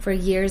For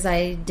years,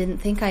 I didn't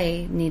think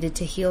I needed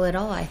to heal at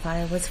all. I thought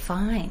I was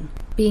fine.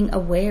 Being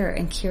aware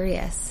and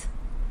curious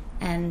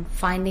and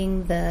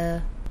finding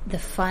the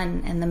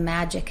fun and the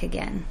magic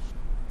again.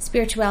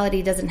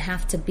 Spirituality doesn't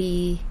have to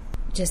be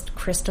just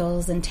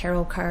crystals and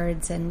tarot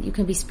cards, and you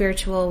can be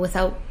spiritual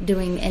without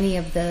doing any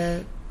of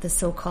the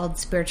so-called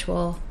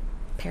spiritual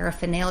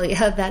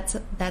paraphernalia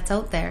that's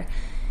out there.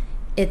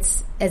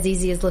 It's as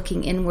easy as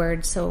looking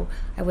inward, so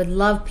I would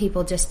love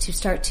people just to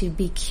start to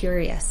be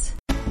curious.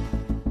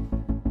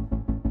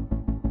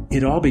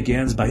 It all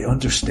begins by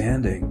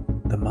understanding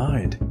the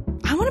mind.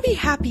 I want to be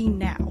happy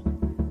now.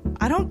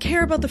 I don't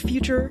care about the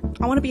future.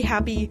 I want to be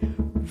happy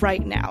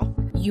right now.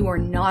 You are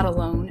not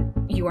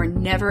alone. You are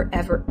never,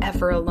 ever,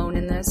 ever alone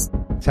in this.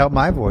 It's helped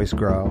my voice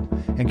grow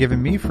and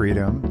given me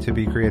freedom to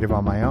be creative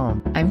on my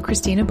own. I'm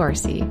Christina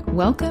Barcy.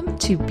 Welcome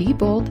to Be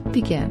Bold,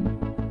 Begin,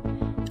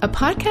 a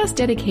podcast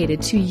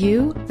dedicated to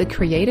you, the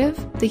creative,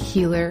 the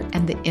healer,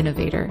 and the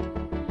innovator.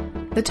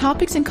 The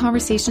topics and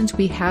conversations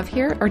we have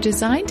here are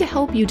designed to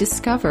help you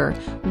discover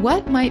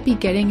what might be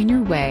getting in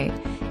your way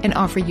and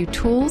offer you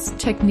tools,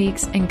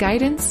 techniques, and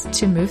guidance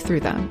to move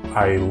through them.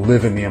 I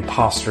live in the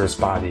imposter's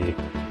body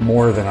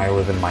more than I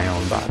live in my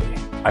own body.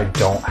 I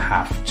don't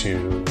have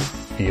to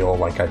feel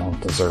like I don't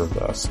deserve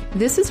this.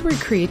 This is where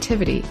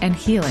creativity and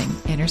healing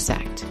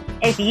intersect.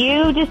 If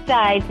you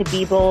decide to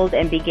be bold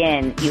and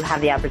begin, you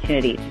have the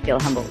opportunity to feel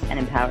humbled and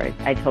empowered.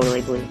 I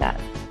totally believe that.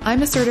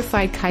 I'm a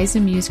certified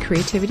Kaizen Muse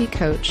creativity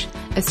coach,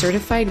 a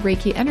certified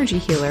Reiki energy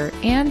healer,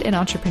 and an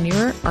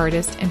entrepreneur,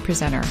 artist, and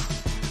presenter.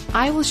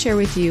 I will share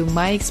with you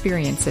my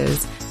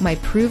experiences, my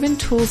proven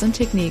tools and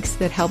techniques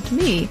that helped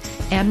me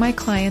and my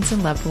clients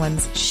and loved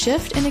ones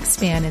shift and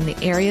expand in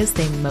the areas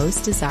they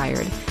most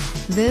desired.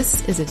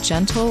 This is a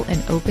gentle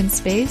and open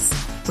space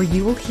where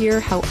you will hear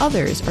how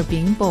others are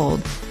being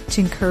bold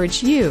to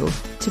encourage you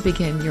to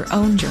begin your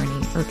own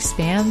journey or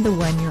expand the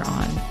one you're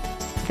on.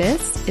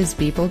 This is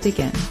Be Bold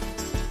Begin.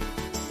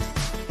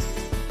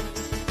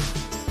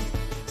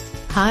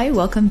 Hi,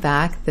 welcome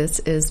back. This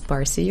is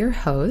Barcy, your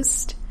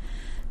host.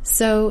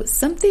 So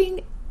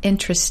something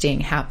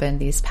interesting happened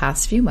these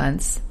past few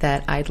months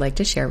that I'd like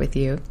to share with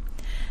you.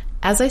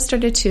 As I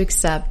started to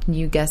accept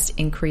new guest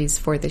inquiries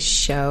for the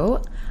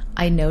show,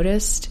 I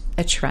noticed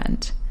a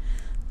trend.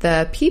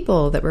 The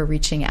people that were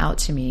reaching out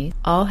to me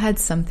all had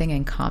something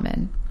in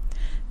common.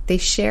 They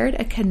shared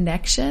a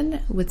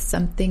connection with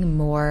something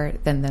more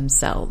than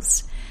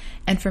themselves.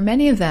 And for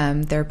many of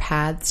them, their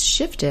paths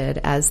shifted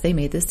as they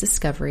made this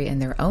discovery in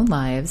their own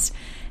lives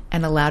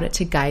and allowed it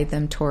to guide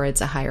them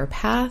towards a higher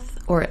path,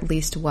 or at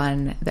least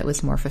one that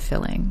was more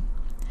fulfilling.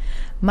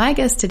 My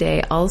guest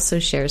today also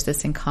shares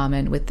this in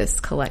common with this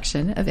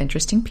collection of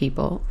interesting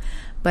people,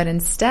 but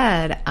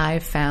instead I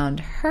found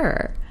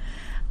her.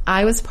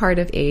 I was part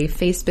of a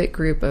Facebook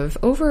group of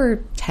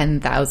over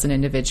 10,000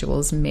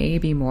 individuals,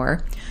 maybe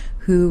more,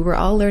 who were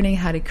all learning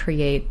how to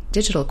create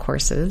digital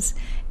courses,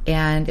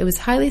 and it was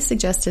highly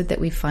suggested that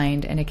we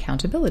find an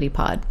accountability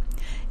pod,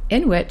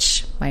 in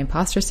which my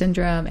imposter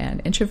syndrome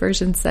and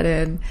introversion set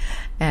in,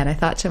 and I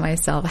thought to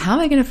myself, how am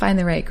I going to find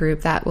the right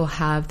group that will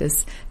have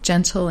this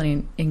gentle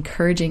and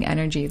encouraging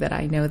energy that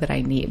I know that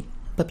I need?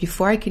 But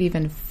before I could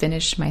even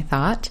finish my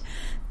thought,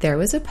 there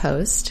was a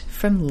post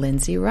from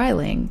Lindsay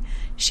Riling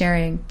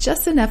sharing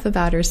just enough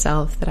about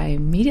herself that I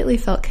immediately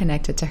felt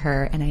connected to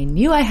her, and I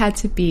knew I had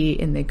to be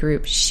in the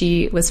group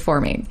she was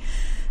forming.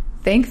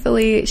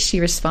 Thankfully, she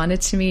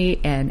responded to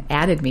me and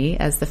added me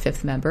as the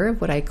fifth member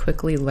of what I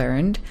quickly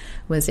learned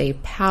was a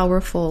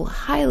powerful,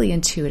 highly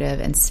intuitive,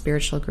 and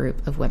spiritual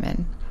group of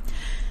women.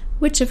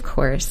 Which, of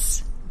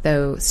course,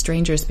 though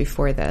strangers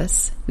before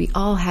this, we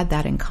all had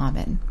that in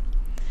common.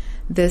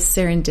 This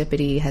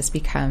serendipity has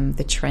become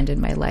the trend in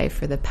my life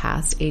for the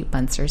past 8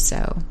 months or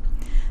so.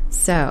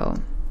 So,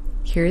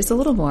 here's a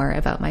little more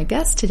about my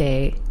guest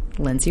today,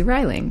 Lindsay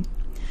Riling.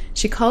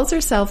 She calls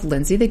herself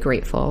Lindsay the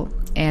Grateful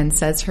and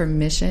says her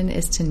mission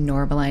is to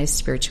normalize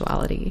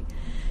spirituality.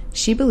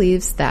 She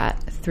believes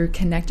that through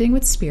connecting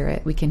with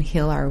spirit, we can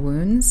heal our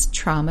wounds,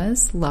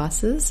 traumas,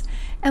 losses,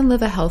 and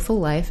live a healthful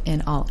life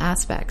in all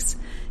aspects.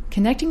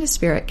 Connecting to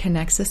spirit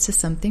connects us to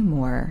something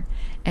more,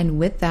 and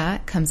with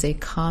that comes a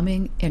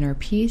calming inner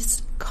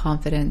peace,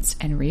 confidence,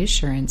 and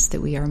reassurance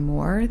that we are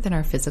more than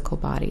our physical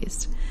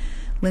bodies.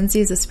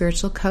 Lindsay is a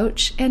spiritual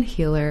coach and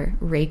healer,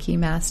 Reiki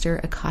master,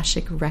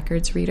 Akashic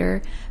records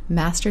reader,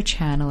 master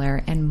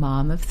channeler, and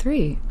mom of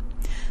 3.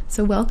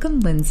 So welcome,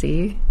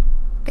 Lindsay.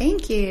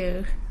 Thank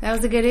you. That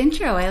was a good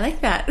intro. I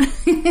like that.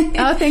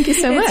 Oh, thank you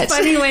so much. It's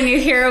funny when you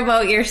hear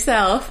about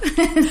yourself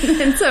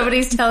and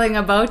somebody's telling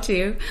about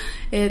you.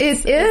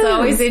 It's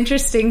always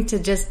interesting to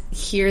just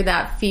hear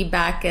that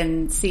feedback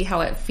and see how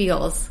it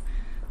feels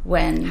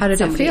when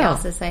somebody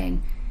else is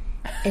saying,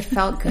 it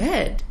felt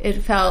good.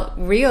 It felt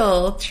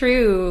real,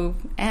 true,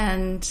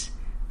 and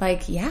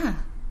like, yeah,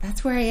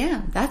 that's where I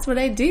am. That's what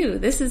I do.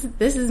 This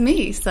is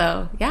me.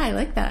 So yeah, I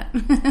like that.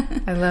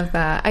 I love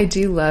that. I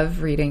do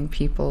love reading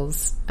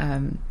people's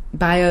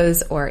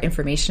bios or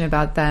information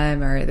about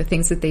them or the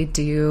things that they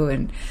do,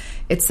 and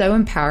it's so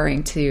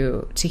empowering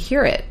to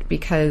hear it,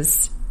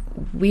 because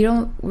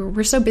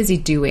we're so busy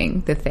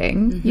doing the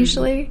thing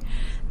usually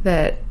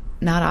that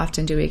not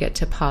often do we get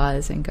to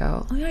pause and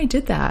go, oh yeah, I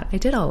did that. I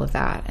did all of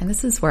that. And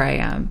this is where I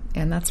am.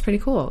 And that's pretty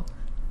cool.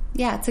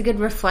 Yeah, it's a good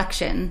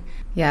reflection.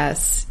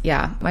 Yes.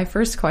 Yeah. My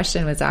first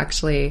question was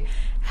actually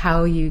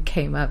how you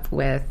came up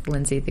with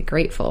Lindsay the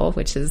Grateful,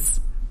 which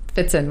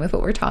fits in with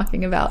what we're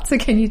talking about. So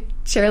can you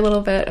share a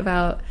little bit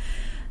about,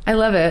 I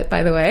love it,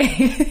 by the way.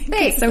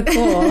 It's so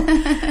cool.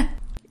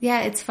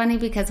 Yeah, it's funny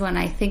because when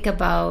I think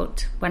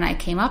about when I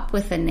came up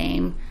with the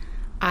name,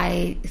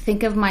 I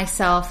think of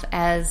myself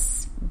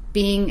as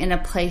being in a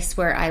place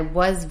where I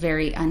was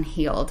very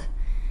unhealed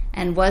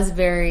and was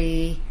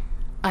very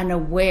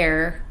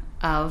unaware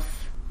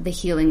of the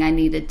healing I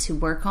needed to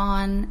work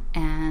on.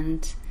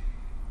 And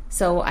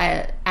so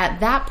at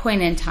that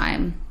point in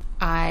time,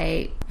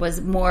 I was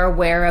more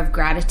aware of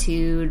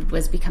gratitude,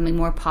 was becoming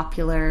more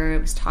popular.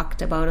 It was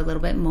talked about a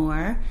little bit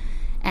more.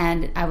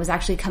 And I was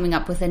actually coming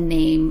up with a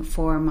name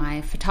for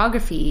my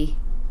photography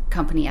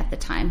company at the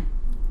time.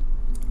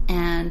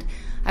 And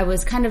I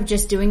was kind of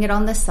just doing it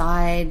on the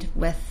side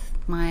with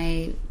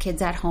my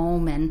kids at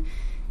home. And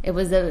it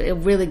was a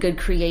really good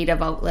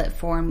creative outlet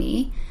for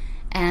me.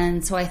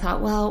 And so I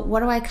thought, well,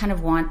 what do I kind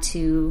of want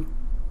to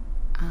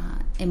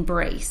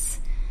embrace?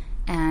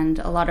 And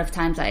a lot of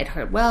times I had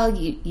heard, well,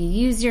 you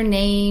use your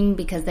name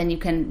because then you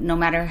can, no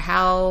matter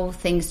how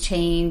things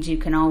change, you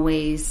can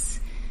always,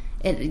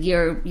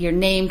 your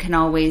name can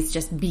always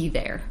just be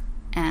there.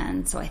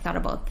 And so I thought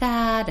about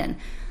that, and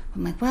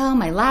I'm like, well,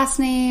 my last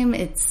name,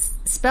 it's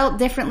spelt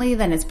differently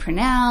than it's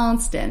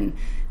pronounced, and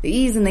the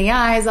E's and the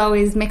I's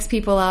always mix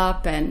people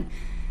up. And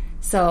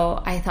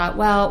so I thought,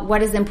 well,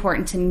 what is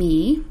important to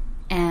me?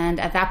 And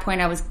at that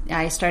point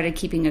I started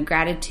keeping a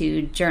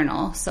gratitude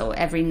journal. So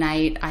every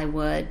night I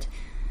would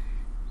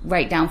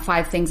write down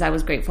 5 things I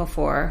was grateful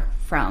for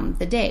from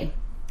the day.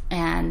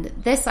 And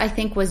this, I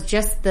think, was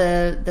just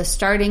the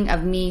starting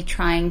of me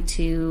trying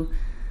to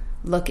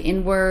look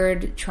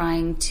inward,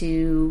 trying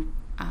to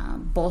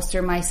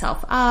bolster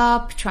myself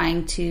up,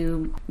 trying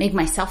to make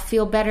myself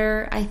feel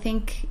better, I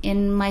think,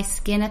 in my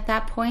skin at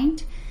that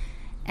point.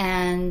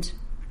 And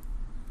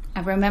I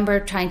remember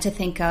trying to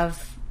think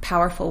of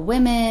powerful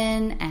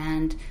women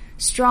and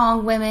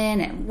strong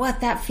women and what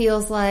that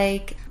feels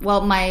like.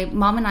 Well, my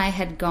mom and I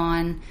had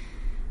gone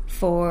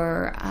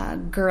for a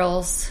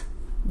girls'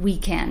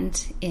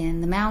 weekend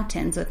in the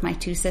mountains with my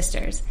 2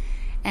 sisters.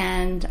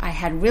 And I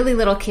had really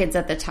little kids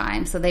at the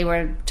time, so they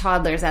were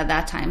toddlers at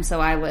that time. So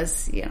I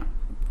was,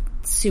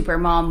 super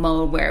mom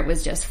mode where it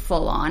was just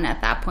full on at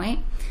that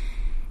point.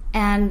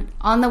 And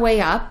on the way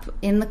up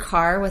in the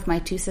car with my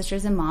 2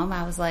 sisters and mom,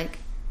 I was like,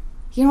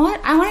 you know what?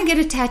 I want to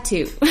get a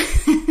tattoo.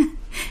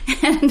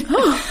 and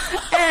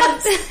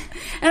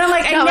I'm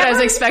like, not what I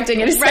was expecting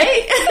you to say.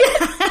 Right?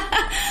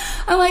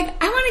 I'm like,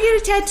 I want to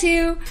get a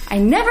tattoo. I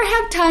never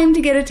have time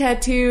to get a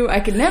tattoo. I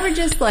could never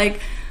just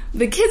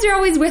the kids are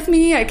always with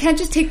me. I can't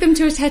just take them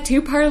to a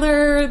tattoo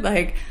parlor.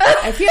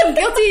 I feel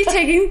guilty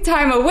taking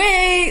time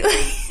away.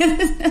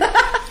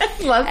 I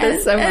love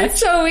this so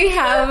much.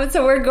 And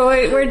so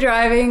we're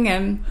driving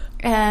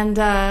and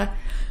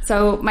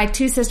so my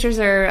 2 sisters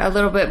are a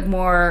little bit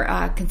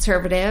more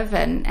conservative,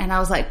 and I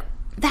was like,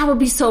 that would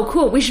be so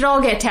cool. We should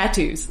all get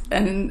tattoos.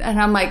 And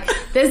I'm like,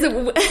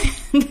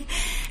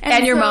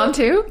 and your mom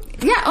too?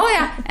 Yeah. Oh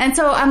yeah. And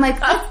so I'm like,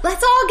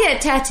 let's all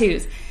get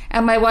tattoos.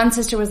 And my one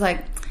sister was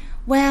like,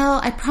 well,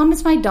 I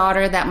promised my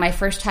daughter that my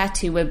first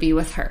tattoo would be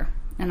with her.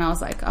 And I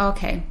was like,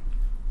 okay.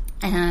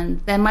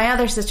 And then my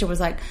other sister was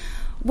like,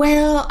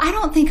 well, I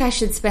don't think I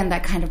should spend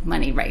that kind of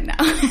money right now.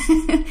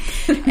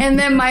 And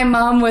then my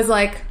mom was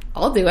like,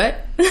 I'll do it.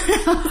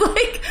 I was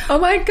like, oh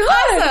my God.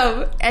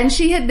 Awesome. And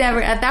she had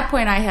never, at that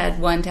point I had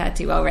 1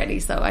 tattoo already,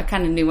 so I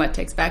kind of knew what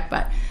to expect,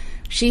 but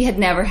she had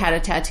never had a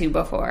tattoo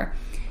before.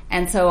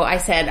 And so I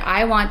said,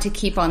 I want to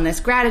keep on this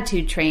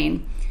gratitude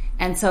train.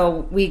 And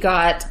so we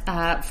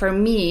got, for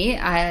me,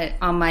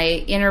 on my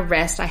inner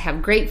wrist, I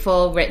have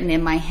grateful written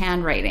in my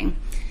handwriting.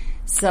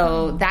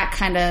 So that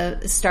kind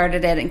of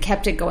started it and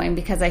kept it going,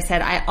 because I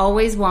said, I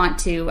always want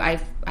to, I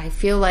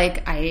feel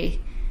like I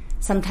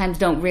sometimes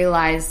don't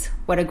realize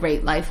what a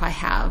great life I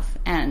have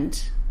and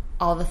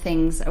all the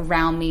things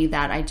around me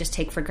that I just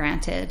take for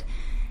granted.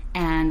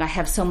 And I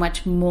have so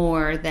much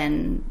more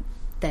than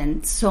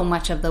so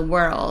much of the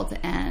world.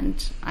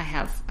 And I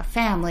have a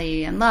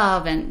family and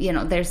love, and,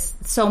 there's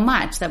so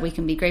much that we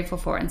can be grateful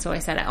for. And so I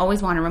said, I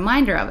always want a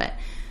reminder of it.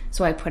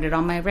 So I put it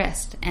on my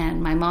wrist,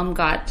 and my mom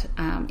got,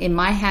 in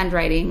my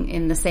handwriting,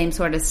 in the same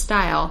sort of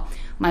style,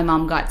 my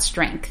mom got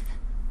strength.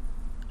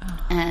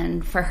 Oh.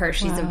 And for her,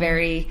 she's a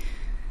very,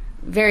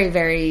 very,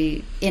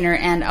 very inner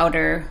and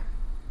outer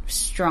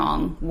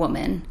strong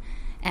woman,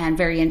 and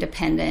very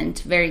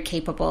independent, very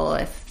capable.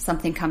 If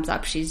something comes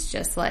up, she's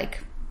just like,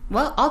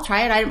 well, I'll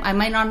try it. I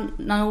might not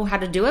know how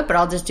to do it, but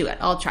I'll just do it.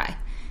 I'll try.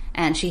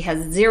 And she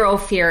has zero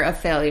fear of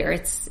failure.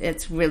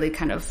 It's really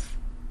kind of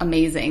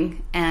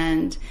amazing,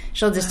 and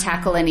she'll just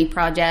tackle any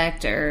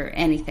project or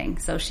anything.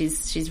 So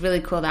she's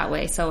really cool that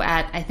way. So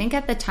I think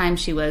at the time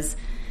she was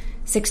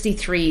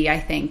 63, I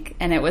think,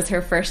 and it was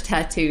her first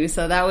tattoo.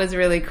 So that was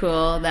really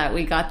cool that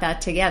we got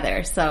that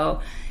together.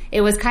 So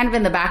it was kind of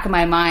in the back of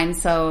my mind.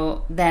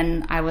 So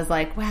then I was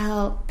like,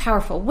 well,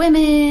 powerful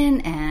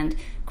women and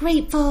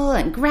grateful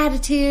and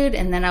gratitude.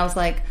 And then I was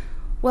like,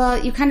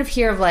 well, you kind of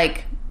hear of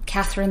like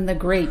Catherine the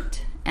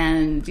Great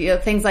and, you know,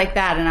 things like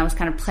that. And I was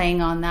kind of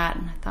playing on that.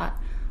 And I thought,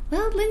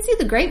 well, Lindsay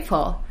the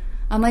Grateful.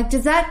 I'm like,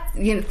 does that,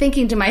 you know,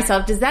 thinking to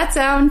myself, does that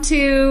sound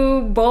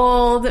too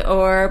bold?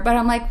 But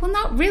I'm like, well,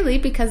 not really,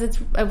 because it's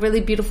a really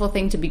beautiful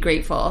thing to be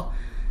grateful.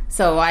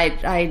 So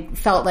I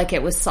felt like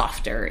it was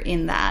softer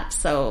in that.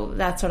 So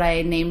that's what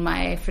I named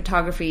my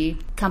photography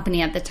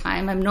company at the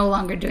time. I'm no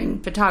longer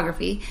doing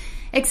photography,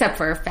 except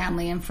for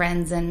family and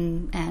friends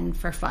and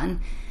for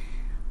fun.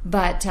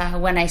 But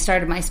when I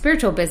started my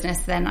spiritual business,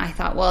 then I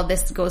thought, well,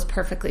 this goes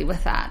perfectly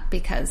with that,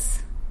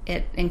 because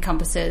it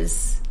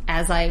encompasses,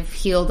 as I've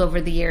healed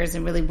over the years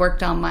and really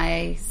worked on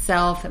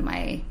myself and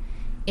my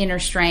inner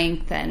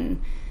strength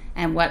and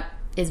what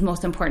is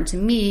most important to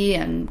me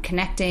and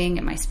connecting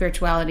and my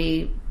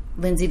spirituality,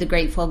 Lindsay the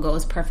Grateful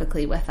goes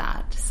perfectly with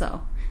that.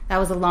 So that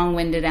was a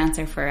long-winded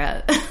answer for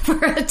a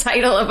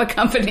title of a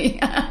company.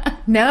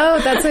 No,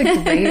 that's a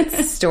great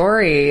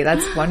story.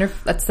 That's wonderful.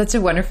 That's such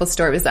a wonderful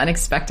story. It was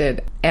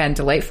unexpected and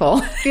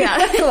delightful. Yeah.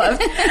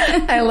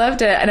 I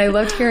loved it. And I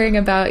loved hearing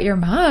about your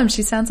mom.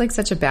 She sounds like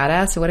such a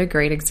badass. What a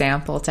great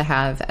example to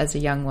have as a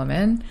young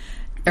woman,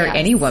 or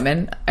any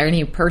woman, or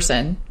any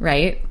person,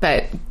 right?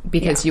 But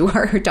because you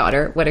are her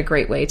daughter, what a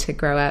great way to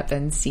grow up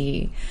and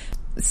see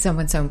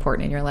someone so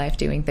important in your life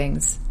doing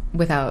things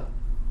without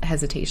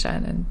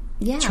hesitation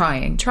and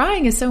trying.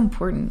 Trying is so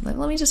important.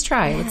 Let me just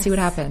try. Let's see what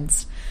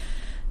happens.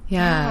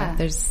 Yeah.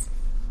 There's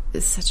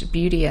such a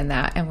beauty in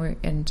that.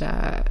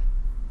 And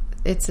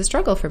it's a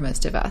struggle for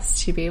most of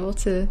us to be able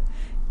to,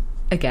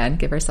 again,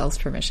 give ourselves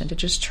permission to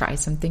just try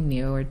something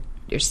new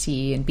or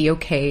see and be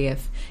okay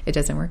if it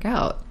doesn't work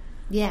out.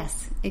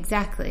 Yes,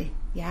 exactly.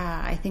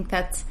 Yeah. I think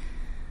that's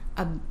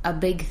a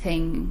big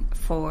thing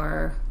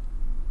for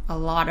a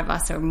lot of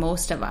us, or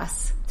most of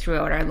us,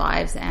 throughout our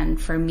lives.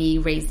 And for me,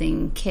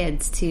 raising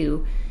kids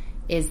too,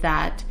 is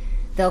that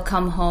they'll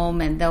come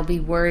home and they'll be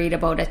worried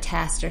about a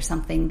test or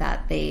something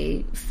that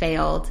they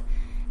failed,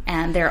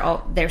 and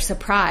they're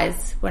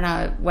surprised when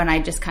I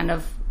just kind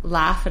of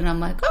laugh and I'm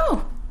like,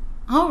 oh,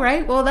 all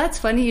right, well, that's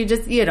funny. You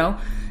just,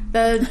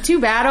 too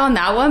bad on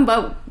that one,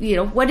 but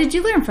what did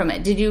you learn from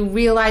it? Did you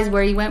realize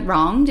where you went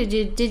wrong? Did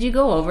you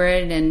go over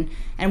it,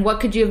 and what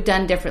could you have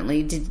done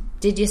differently?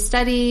 Did you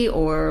study,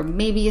 or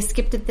maybe you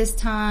skipped it this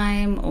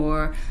time,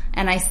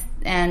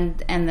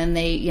 and then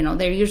they,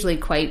 they're usually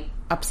quite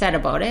upset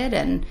about it.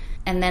 And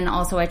then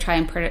also I try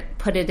and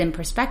put it in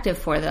perspective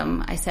for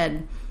them. I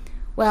said,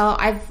 well,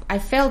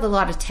 I've failed a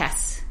lot of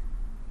tests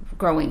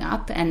growing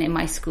up and in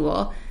my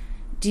school.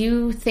 Do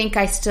you think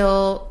I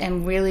still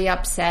am really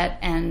upset,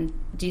 and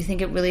do you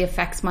think it really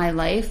affects my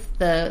life,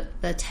 the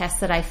test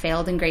that I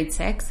failed in grade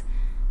 6?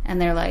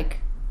 And they're like,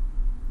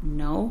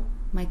 no.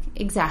 I'm like,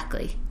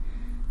 exactly.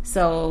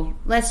 So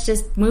let's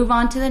just move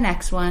on to the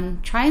next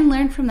one. Try and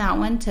learn from that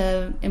one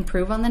to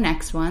improve on the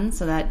next one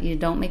so that you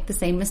don't make the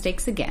same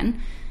mistakes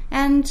again.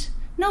 And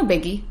no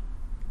biggie.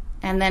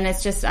 And then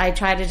it's just, I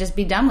try to just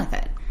be done with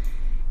it.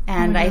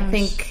 And I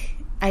think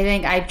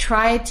I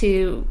try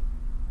to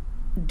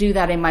do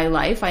that in my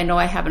life. I know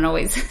I haven't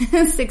always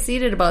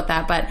succeeded about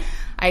that, but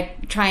I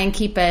try and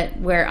keep it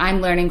where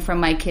I'm learning from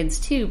my kids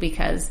too,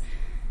 because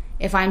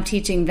if I'm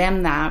teaching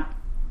them that,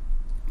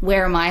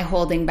 where am I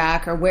holding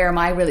back, or where am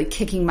I really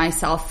kicking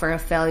myself for a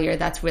failure?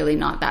 That's really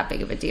not that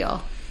big of a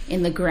deal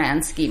in the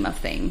grand scheme of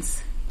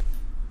things.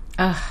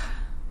 That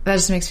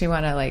just makes me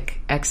want to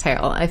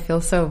exhale. I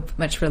feel so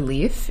much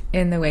relief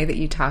in the way that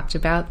you talked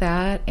about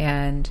that,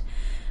 and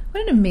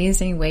what an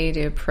amazing way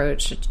to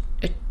approach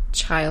a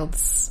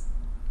child's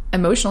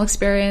emotional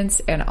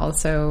experience. And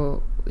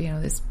also,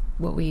 this,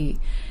 what we,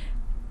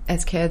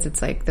 as kids,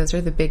 it's like, those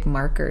are the big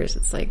markers.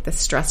 It's like the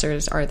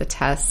stressors are the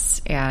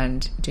tests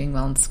and doing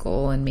well in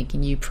school and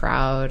making you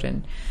proud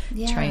and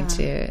trying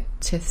to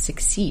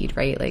succeed,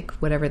 right? Like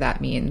whatever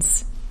that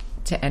means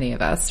to any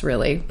of us,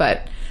 really.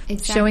 But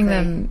showing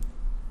them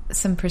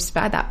some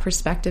that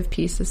perspective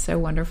piece is so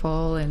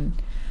wonderful, and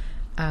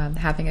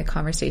having a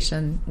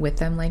conversation with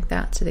them like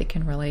that so they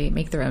can really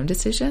make their own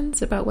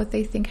decisions about what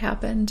they think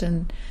happened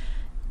and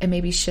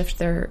maybe shift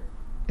their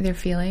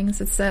feelings.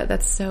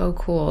 That's so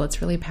cool.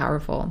 It's really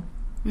powerful.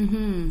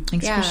 Mm-hmm.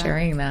 Thanks for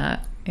sharing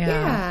that.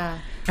 Yeah.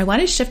 I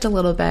want to shift a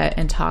little bit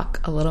and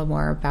talk a little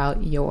more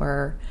about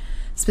your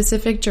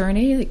specific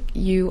journey.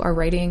 You are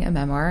writing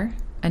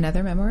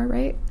another memoir,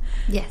 right?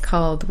 Yes.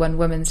 Called One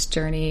Woman's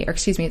Journey,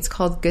 it's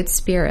called Good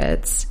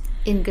Spirits.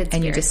 In Good Spirits.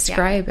 And you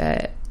describe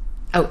it.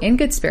 Oh, In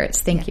Good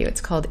Spirits. Thank you.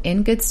 It's called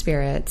In Good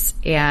Spirits.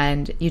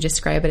 And you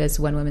describe it as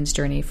one woman's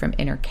journey from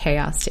inner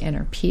chaos to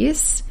inner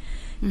peace.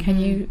 Mm-hmm. Can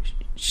you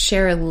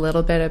share a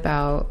little bit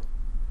about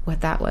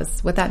what that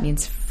was, what that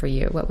means for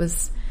you? What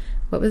was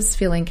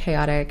feeling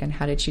chaotic, and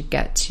how did you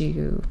get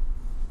to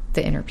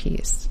the inner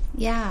peace?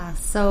 Yeah.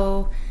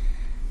 So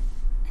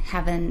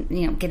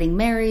getting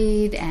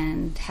married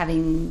and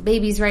having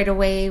babies right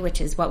away,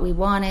 which is what we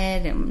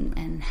wanted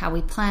and how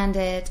we planned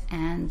it.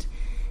 And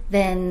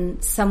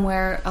then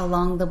somewhere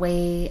along the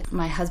way,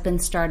 my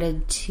husband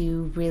started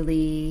to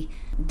really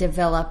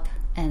develop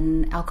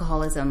an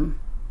alcoholism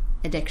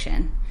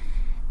addiction.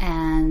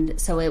 And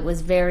so it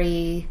was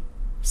very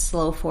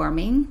slow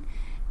forming.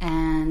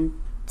 And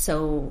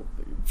so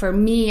for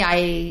me,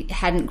 I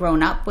hadn't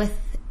grown up with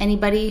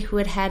anybody who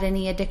had had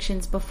any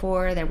addictions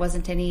before. There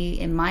wasn't any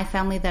in my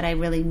family that I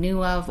really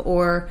knew of,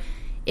 or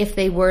if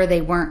they were,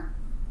 they weren't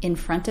in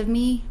front of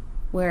me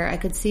where I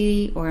could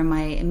see, or in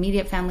my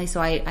immediate family.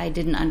 So I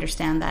didn't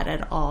understand that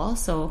at all.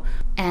 So,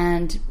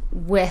 and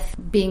with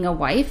being a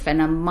wife and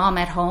a mom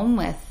at home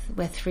with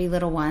 3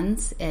 little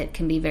ones, it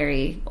can be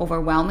very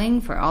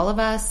overwhelming for all of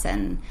us.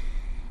 And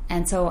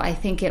so I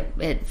think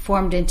it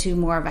formed into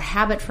more of a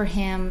habit for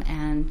him,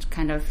 and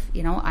kind of,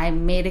 I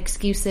made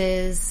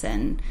excuses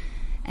and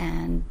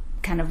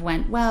kind of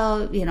went,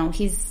 well,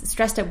 he's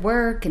stressed at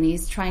work and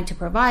he's trying to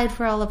provide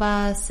for all of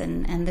us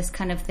and this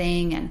kind of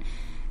thing.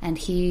 And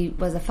he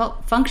was a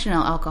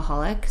functional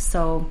alcoholic.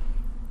 So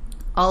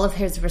all of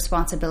his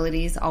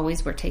responsibilities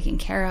always were taken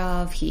care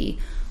of. He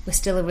was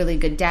still a really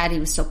good dad. He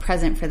was still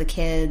present for the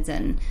kids.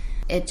 And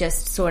it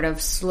just sort of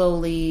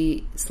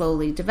slowly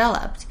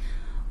developed,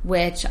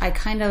 which I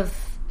kind of,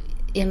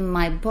 in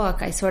my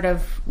book, I sort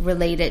of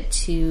relate it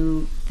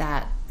to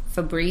that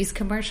Febreze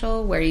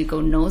commercial where you go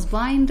nose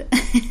blind.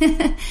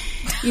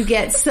 You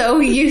get so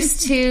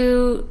used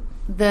to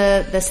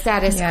the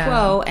status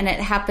quo, and it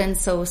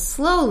happens so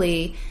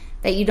slowly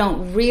that you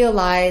don't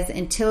realize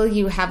until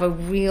you have a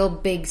real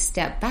big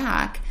step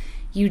back.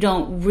 You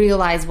don't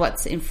realize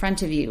what's in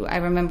front of you. I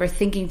remember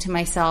thinking to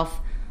myself,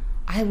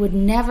 I would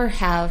never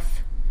have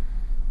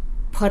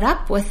put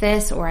up with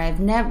this, or I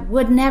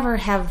would never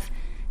have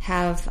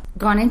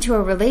gone into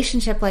a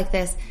relationship like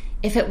this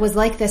if it was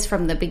like this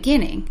from the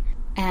beginning.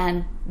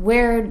 And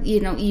where,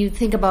 you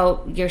think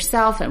about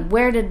yourself and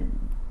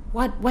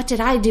what did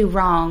I do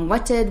wrong?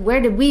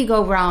 Where did we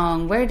go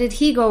wrong? Where did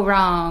he go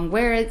wrong?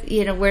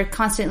 We're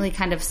constantly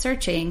kind of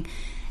searching.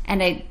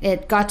 And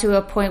it got to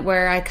a point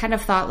where I kind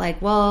of thought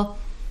like, well,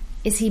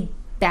 is he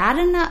bad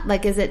enough?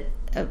 Like,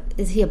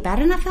 is he a bad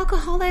enough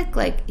alcoholic?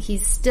 Like,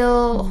 he's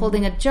still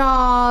holding a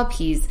job.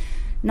 He's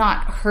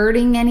not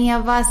hurting any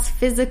of us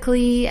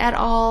physically at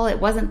all.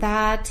 It wasn't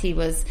that. He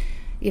was,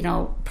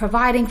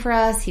 providing for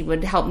us. He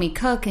would help me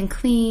cook and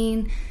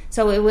clean.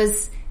 So it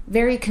was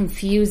very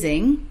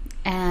confusing.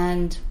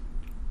 And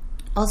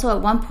also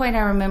at one point I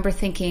remember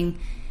thinking,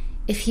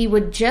 if he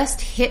would just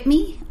hit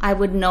me, I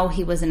would know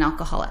he was an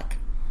alcoholic.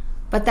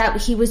 But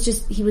that he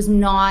just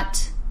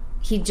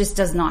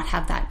does not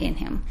have that in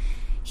him.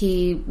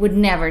 He would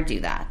never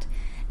do that.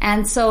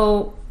 And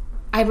so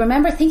I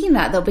remember thinking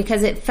that, though,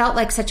 because it felt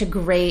like such a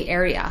gray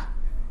area.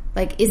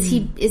 Like, is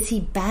he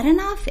bad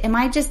enough? Am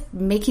I just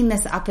making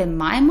this up in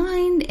my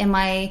mind? Am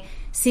I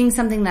seeing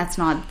something that's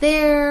not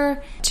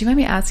there? Do you mind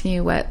me asking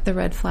you what the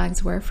red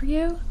flags were for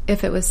you?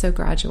 If it was so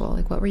gradual,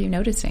 like, what were you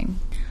noticing?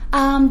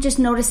 Just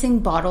noticing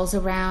bottles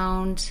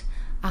around,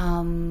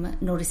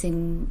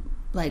 noticing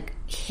like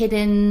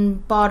hidden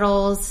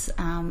bottles,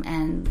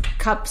 and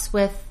cups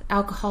with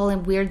alcohol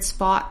in weird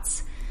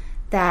spots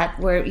that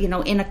were,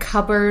 in a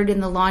cupboard in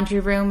the laundry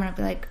room. And I'd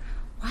be like,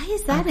 why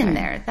is that in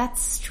there?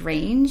 That's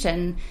strange.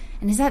 And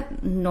is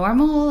that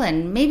normal?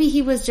 And maybe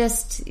he was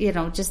just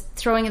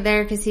throwing it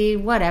there because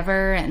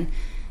whatever. And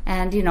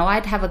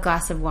I'd have a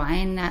glass of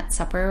wine at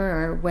supper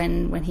or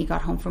when he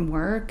got home from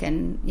work,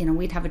 and,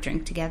 we'd have a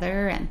drink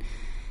together.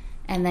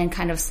 And then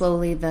kind of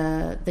slowly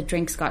the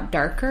drinks got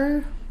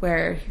darker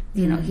where,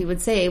 he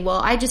would say, well,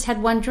 I just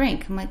had one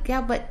drink. I'm like,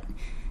 yeah, but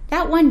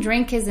that one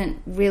drink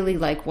isn't really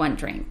like one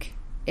drink.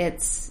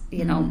 It's,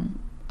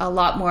 a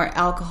lot more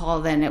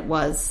alcohol than it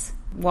was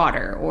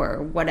water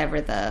or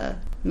whatever the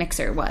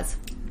mixer was.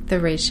 The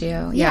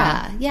ratio.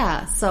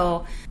 Yeah.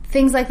 So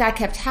things like that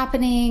kept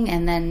happening.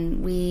 And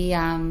then we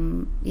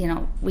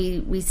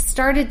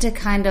started to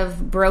kind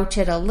of broach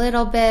it a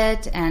little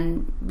bit.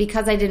 And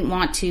because I didn't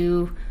want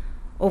to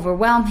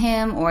overwhelm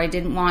him, or I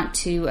didn't want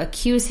to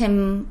accuse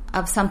him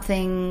of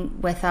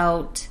something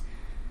without,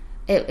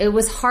 it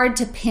was hard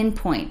to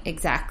pinpoint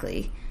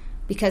exactly,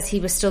 because he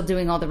was still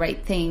doing all the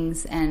right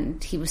things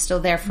and he was still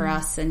there for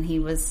us and he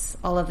was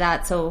all of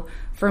that. So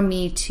for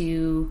me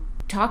to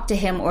talk to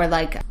him or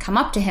like come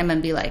up to him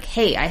and be like,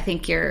 hey, I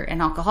think you're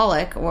an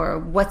alcoholic,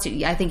 or I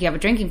think you have a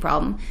drinking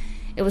problem.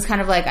 It was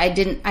kind of like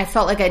I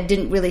felt like I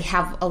didn't really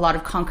have a lot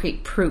of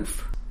concrete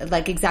proof,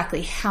 like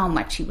exactly how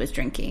much he was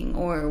drinking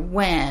or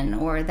when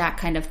or that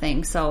kind of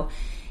thing. So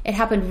it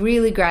happened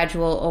really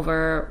gradual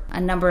over a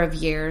number of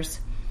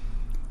years.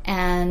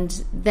 And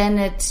then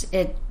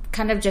it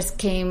kind of just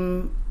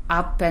came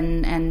up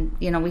and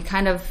we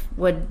kind of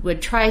would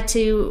I'd try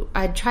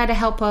to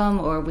help him,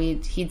 or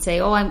he'd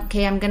say, oh, I'm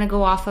going to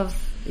go off of,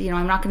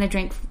 I'm not going to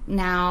drink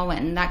now,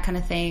 and that kind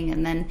of thing.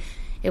 And then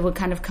it would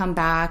kind of come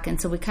back. And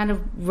so we kind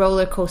of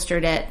roller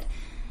coastered it.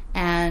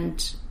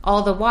 And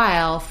all the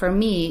while for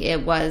me,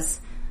 it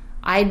was,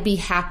 I'd be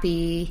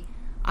happy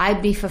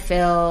I'd be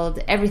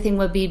fulfilled. Everything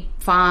would be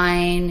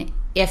fine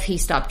if he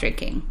stopped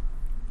drinking.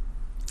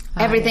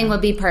 Everything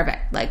would be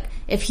perfect. Like,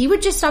 if he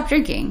would just stop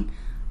drinking,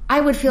 I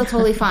would feel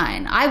totally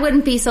fine. I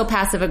wouldn't be so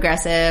passive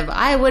aggressive.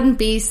 I wouldn't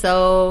be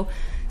so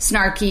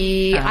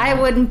snarky. I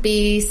wouldn't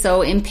be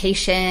so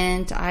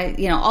impatient.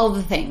 All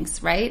the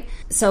things, right?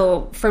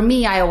 So for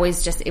me, I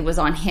always it was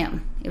on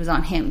him. It was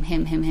on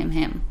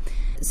him.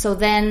 So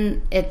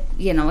then it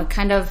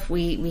kind of,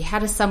 we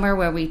had a summer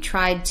where we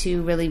tried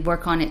to really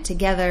work on it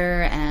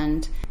together,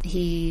 and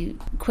he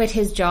quit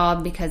his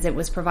job because it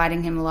was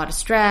providing him a lot of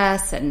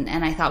stress. And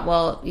I thought,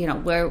 well,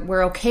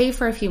 we're okay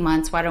for a few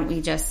months. Why don't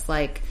we just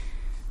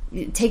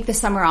take the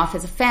summer off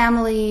as a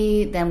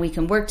family? Then we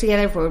can work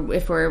together.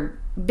 If we're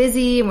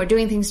busy and we're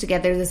doing things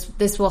together,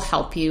 this will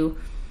help you.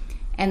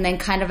 And then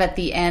kind of at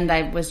the end,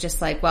 I was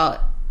just like,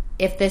 well,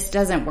 if this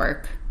doesn't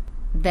work,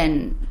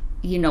 then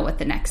you know what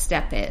the next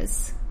step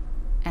is.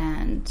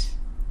 And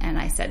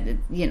I said,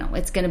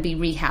 it's going to be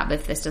rehab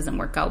if this doesn't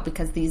work out,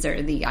 because these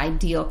are the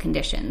ideal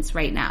conditions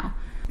right now.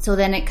 So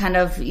then it kind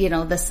of,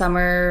 the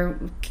summer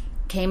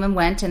came and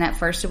went, and at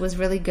first it was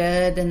really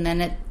good, and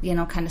then it,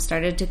 kind of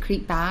started to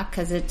creep back,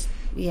 because it,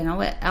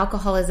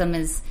 alcoholism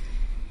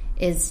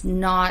is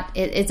not,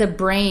 it's a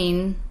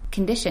brain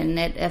condition.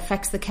 It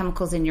affects the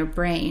chemicals in your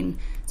brain.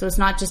 So it's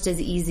not just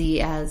as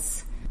easy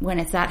as when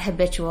it's that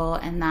habitual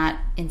and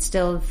that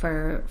instilled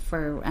for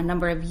a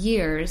number of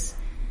years.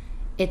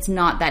 It's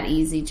not that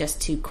easy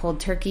just to cold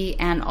turkey,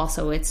 and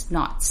also it's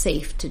not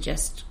safe to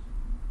just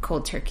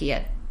cold turkey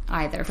it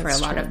either for a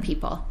lot of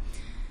people.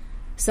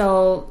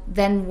 So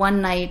then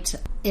one night,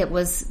 it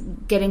was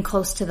getting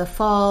close to the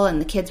fall,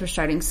 and the kids were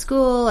starting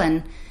school,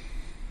 and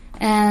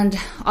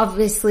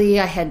obviously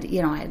I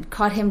had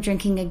caught him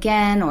drinking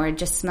again, or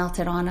just smelt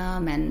it on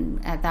him,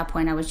 and at that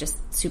point I was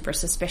just super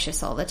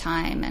suspicious all the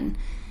time,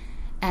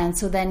 and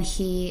so then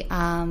he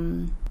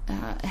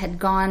had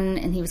gone,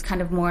 and he was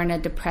kind of more in a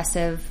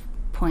depressive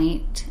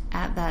point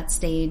at that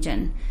stage,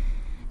 and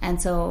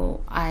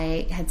so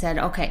I had said,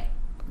 okay,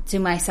 to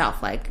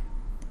myself,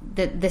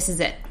 this is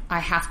it. I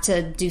have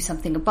to do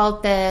something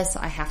about this.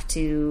 I have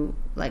to,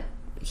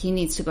 he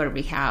needs to go to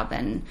rehab,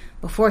 and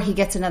before he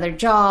gets another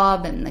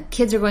job, and the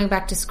kids are going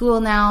back to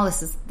school now,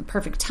 this is the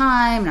perfect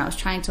time. And I was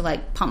trying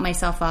to pump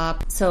myself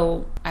up.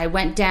 So I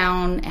went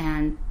down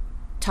and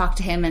talked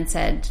to him and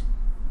said,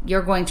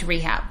 you're going to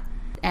rehab.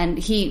 And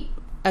he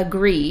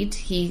agreed.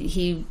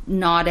 He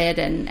nodded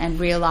and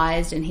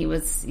realized, and he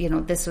was,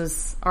 this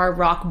was our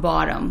rock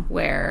bottom,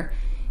 where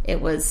it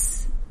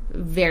was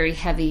very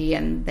heavy,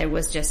 and there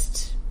was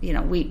just,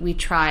 we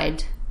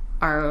tried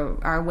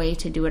our way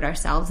to do it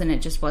ourselves, and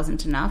it just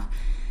wasn't enough,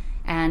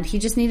 and he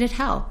just needed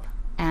help.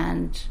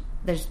 And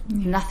there's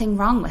nothing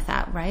wrong with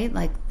that, right?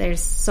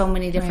 There's so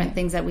many different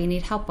things that we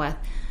need help with.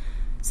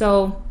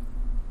 So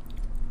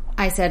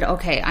I said,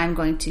 okay, I'm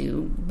going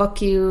to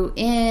book you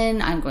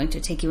in. I'm going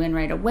to take you in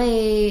right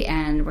away,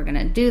 and we're going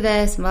to do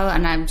this. And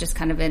I'm just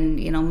kind of in,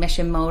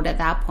 mission mode at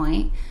that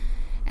point.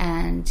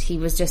 And he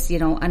was just,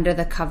 under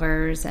the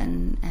covers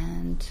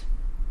and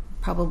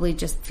probably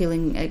just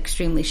feeling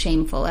extremely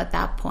shameful at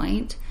that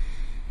point.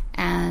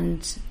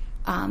 And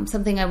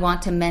something I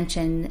want to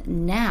mention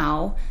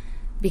now,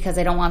 because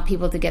I don't want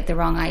people to get the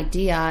wrong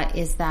idea,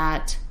 is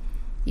that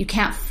you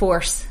can't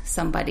force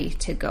somebody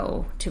to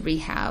go to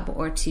rehab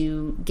or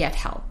to get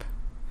help.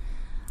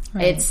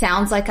 Right. It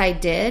sounds like I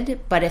did,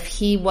 but if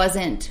he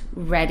wasn't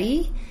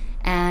ready,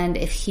 and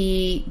if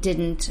he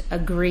didn't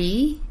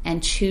agree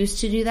and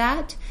choose to do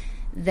that,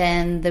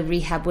 then the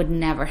rehab would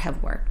never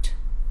have worked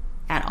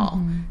at all.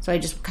 Mm-hmm. So I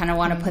just kind of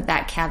want to put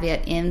that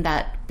caveat in,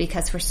 that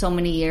because for so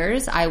many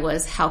years I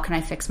was, how can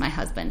I fix my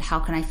husband? How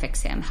can I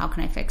fix him? How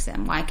can I fix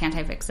him? Why can't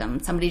I fix him?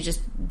 Somebody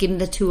just give me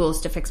the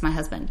tools to fix my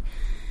husband.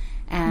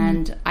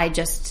 And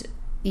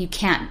you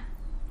can't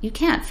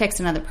fix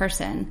another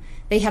person.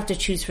 They have to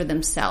choose for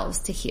themselves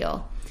to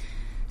heal.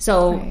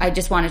 So I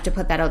just wanted to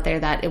put that out there,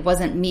 that it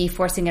wasn't me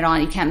forcing it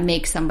on. You can't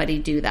make somebody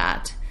do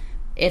that.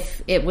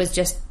 If it was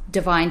just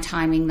divine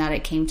timing that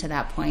it came to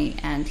that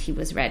point, and he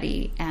was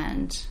ready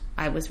and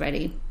I was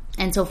ready.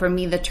 And so for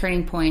me, the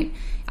turning point,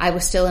 I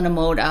was still in a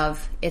mode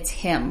of, it's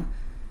him.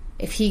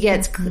 If he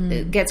gets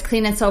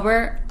clean and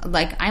sober,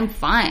 I'm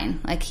fine.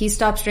 He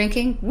stops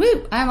drinking,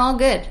 woo, I'm all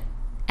good.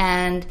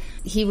 And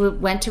he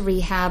went to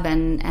rehab,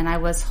 and I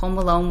was home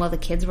alone while the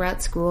kids were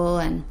at school,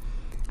 and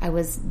I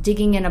was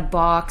digging in a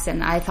box,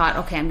 and I thought,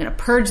 okay, I'm going to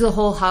purge the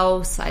whole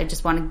house. I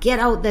just want to get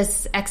out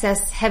this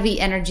excess heavy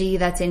energy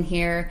that's in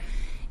here,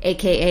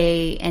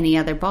 aka any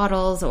other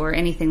bottles or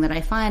anything that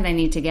I find I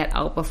need to get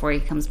out before he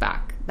comes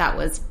back. That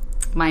was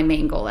my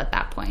main goal at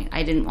that point.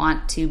 I didn't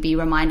want to be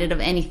reminded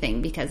of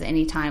anything, because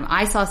anytime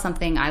I saw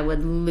something, I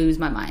would lose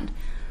my mind.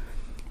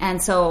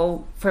 And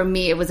so for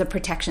me, it was a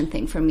protection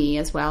thing for me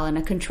as well, and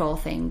a control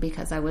thing,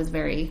 because I was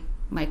very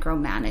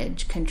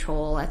micromanage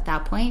control at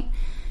that point.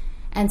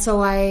 And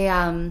so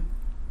I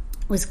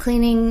was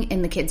cleaning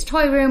in the kids'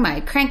 toy room.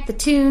 I cranked the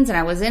tunes, and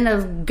I was in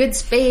a good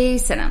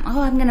space, and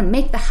I'm going to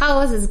make the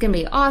house. It's going to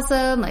be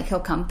awesome. He'll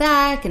come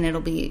back, and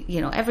it'll be,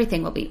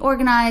 everything will be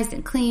organized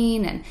and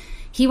clean, and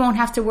he won't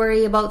have to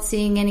worry about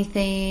seeing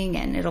anything,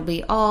 and it'll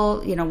be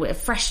all, you know, a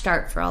fresh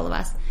start for all of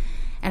us.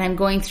 And I'm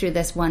going through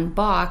this one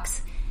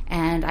box,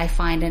 and I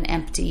find an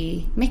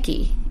empty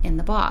Mickey in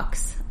the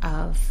box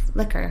of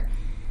liquor.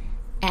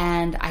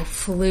 And I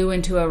flew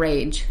into a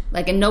rage,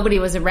 like, and nobody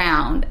was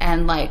around.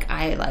 And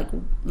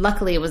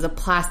luckily it was a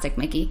plastic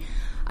Mickey.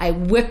 I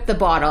whipped the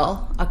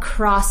bottle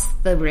across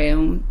the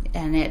room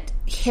and it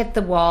hit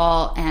the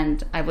wall,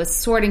 and I was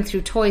sorting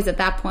through toys at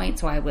that point.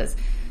 So I was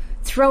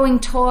throwing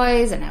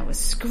toys and I was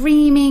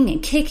screaming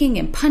and kicking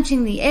and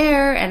punching the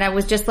air. And I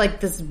was just like,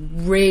 this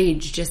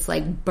rage just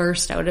like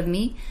burst out of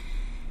me.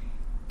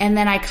 And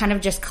then I kind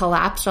of just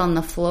collapsed on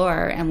the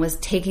floor and was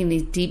taking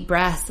these deep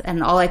breaths.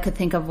 And all I could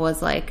think of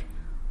was like,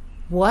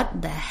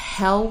 what the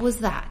hell was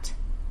that?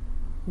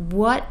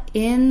 What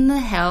in the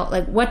hell?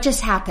 Like, what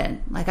just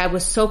happened? Like, I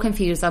was so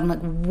confused. I'm like,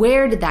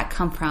 where did that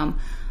come from?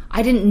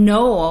 I didn't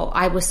know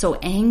I was so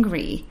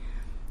angry.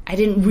 I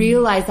didn't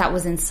realize that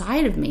was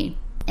inside of me.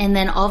 And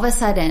then all of a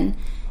sudden,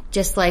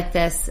 just like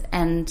this,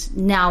 and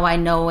now I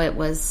know it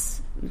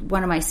was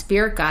one of my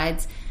spirit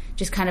guides,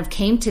 just kind of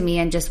came to me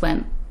and just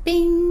went,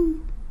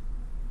 bing,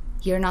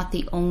 you're not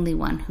the only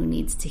one who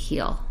needs to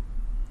heal.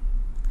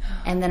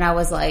 And then I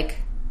was like,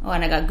 oh,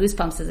 and I got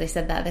goosebumps as I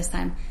said that this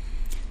time.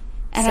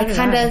 And I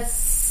kind of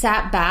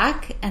sat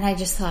back and I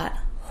just thought,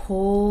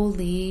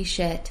 holy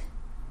shit.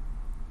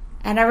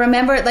 And I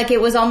remember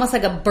it was almost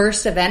like a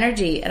burst of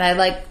energy. And I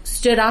like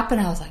stood up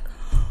and I was like,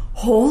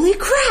 holy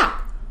crap.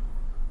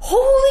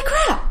 Holy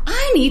crap.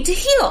 I need to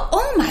heal.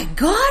 Oh my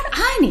God.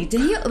 I need to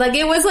heal. Like,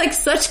 it was like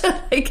such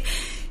a like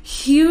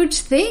huge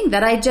thing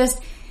that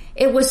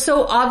it was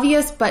so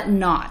obvious, but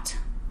not.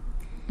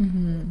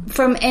 Mm-hmm.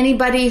 From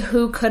anybody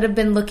who could have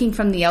been looking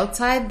from the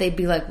outside, they'd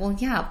be like, well,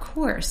 yeah, of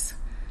course.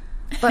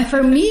 But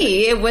for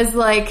me, it was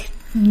like,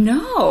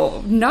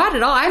 no, not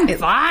at all. I'm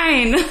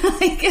fine.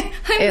 Like,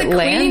 I'm the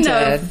queen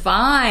of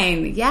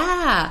fine.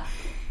 Yeah.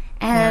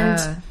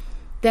 And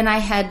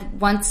then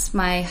once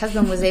my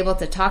husband was able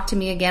to talk to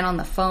me again on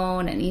the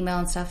phone and email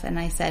and stuff, and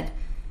I said,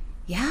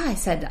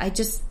 I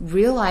just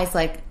realized,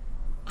 like,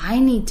 I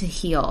need to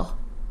heal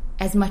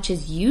as much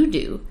as you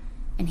do.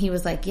 And he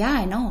was like, yeah,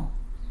 I know.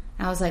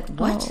 I was like,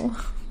 what?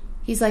 Oh.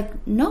 He's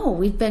like, no,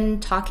 we've been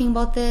talking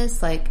about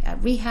this, like,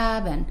 at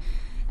rehab,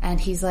 and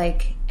he's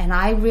like, and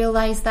I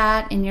realized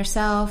that in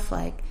yourself,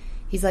 like,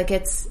 he's like,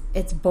 it's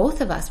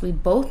both of us. We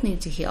both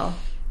need to heal.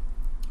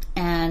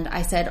 And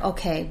I said,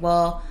 okay,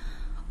 well,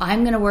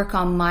 I'm going to work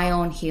on my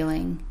own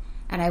healing,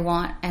 and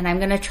I'm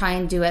going to try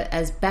and do it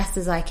as best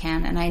as I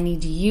can. And I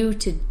need you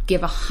to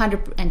give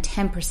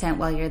 110%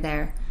 while you're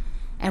there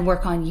and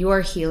work on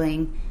your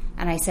healing.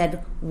 And I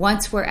said,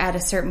 once we're at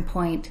a certain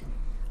point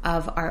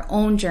of our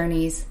own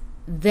journeys,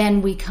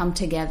 then we come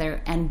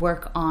together and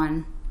work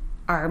on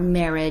our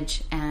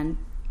marriage and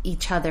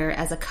each other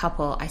as a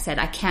couple. I said,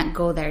 I can't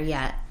go there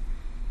yet.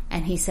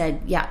 And he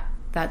said, yeah,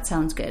 that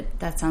sounds good.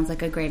 That sounds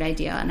like a great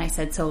idea. And I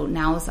said, so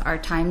now's our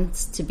time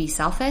to be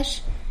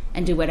selfish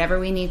and do whatever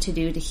we need to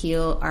do to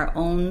heal our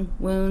own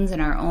wounds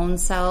and our own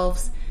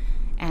selves,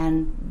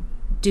 and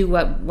do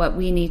what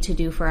we need to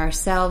do for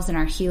ourselves and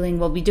our healing.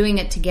 We'll be doing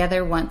it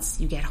together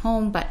once you get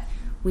home, but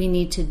we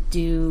need to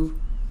do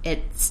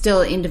it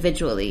still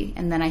individually.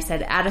 And then I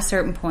said, at a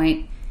certain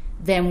point,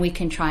 then we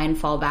can try and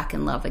fall back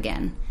in love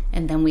again,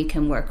 and then we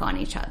can work on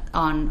each other,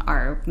 on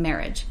our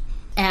marriage.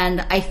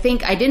 And I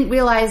think I didn't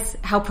realize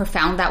how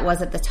profound that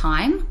was at the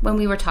time when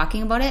we were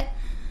talking about it,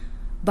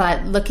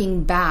 but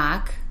looking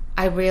back,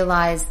 I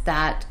realized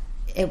that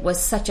it was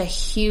such a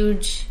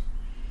huge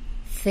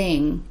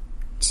thing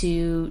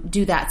to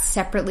do that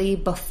separately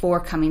before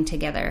coming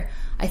together.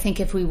 I think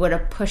if we would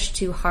have pushed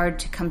too hard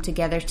to come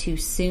together too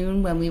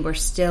soon when we were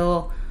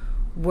still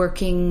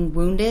working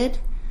wounded,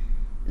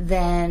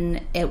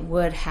 then it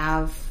would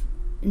have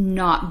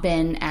not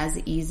been as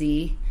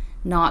easy,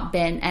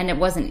 and it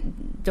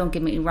wasn't, don't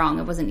get me wrong,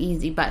 it wasn't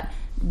easy, but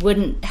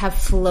wouldn't have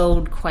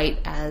flowed quite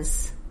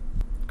as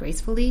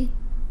gracefully,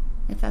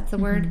 if that's the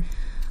word,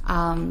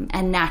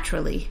 and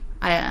naturally.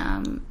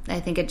 I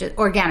think it just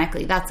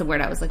organically, that's the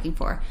word I was looking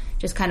for,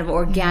 just kind of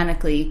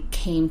organically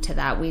came to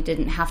that. We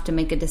didn't have to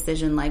make a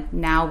decision like,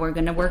 now we're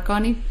going to work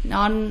on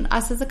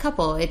us as a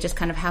couple. It just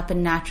kind of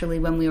happened naturally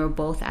when we were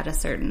both at a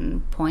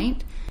certain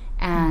point.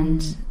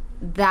 And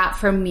that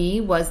for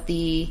me was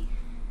the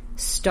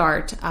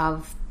start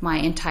of my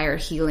entire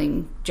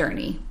healing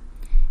journey.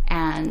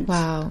 And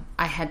wow.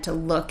 I had to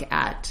look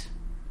at,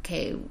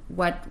 okay,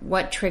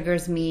 what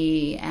triggers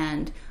me,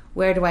 and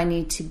where do I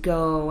need to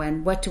go,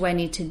 and what do I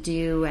need to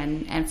do?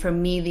 And for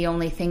me, the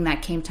only thing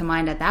that came to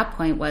mind at that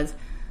point was,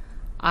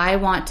 I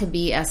want to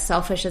be as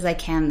selfish as I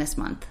can this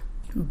month,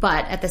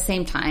 but at the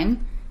same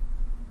time,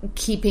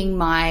 keeping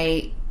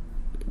my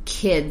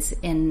kids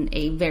in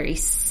a very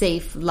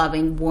safe,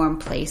 loving, warm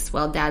place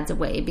while Dad's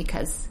away,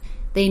 because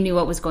they knew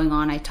what was going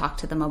on. I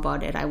talked to them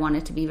about it. I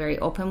wanted to be very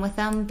open with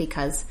them,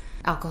 because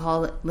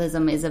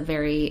alcoholism is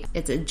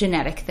it's a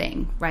genetic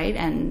thing, right?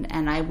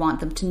 And I want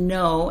them to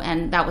know,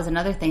 and that was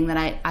another thing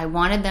that I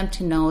wanted them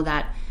to know,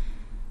 that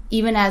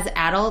even as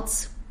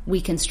adults, we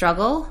can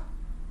struggle,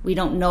 We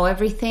don't know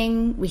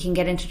everything. We can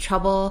get into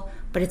trouble,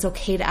 but it's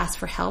okay to ask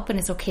for help and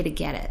it's okay to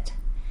get it.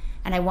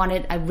 And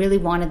I really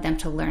wanted them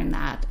to learn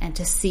that and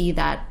to see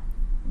that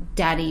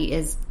Daddy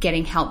is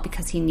getting help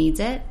because he needs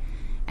it,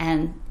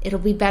 and it'll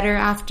be better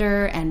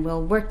after, and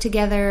we'll work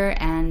together,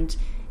 and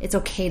it's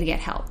okay to get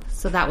help.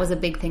 So that was a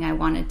big thing I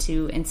wanted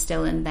to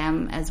instill in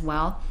them as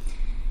well,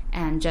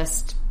 and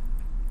just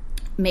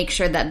make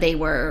sure that they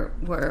were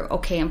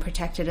okay and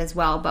protected as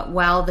well. But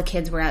while the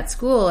kids were at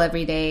school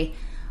every day,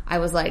 I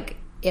was like,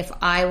 if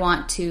I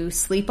want to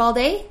sleep all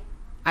day,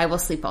 I will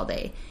sleep all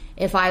day.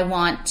 If I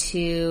want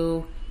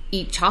to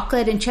eat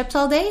chocolate and chips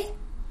all day,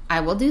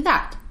 I will do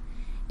that.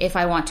 If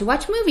I want to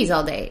watch movies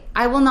all day,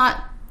 I will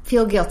not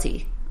feel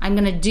guilty. I'm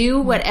going to do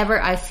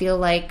whatever I feel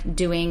like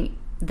doing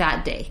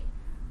that day,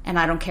 and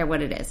I don't care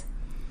what it is.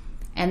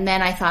 And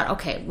then I thought,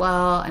 okay,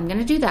 well, I'm going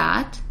to do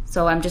that.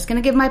 So I'm just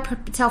going to give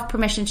myself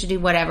permission to do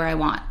whatever I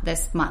want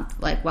this month.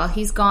 Like, while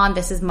he's gone,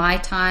 this is my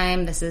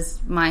time. This is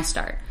my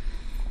start.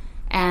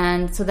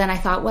 And so then I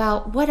thought,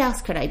 well, what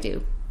else could I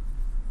do?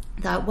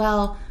 I thought,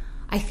 well,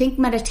 I think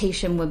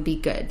meditation would be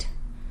good.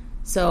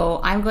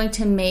 So I'm going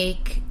to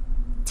make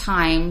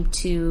time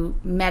to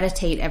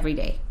meditate every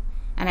day.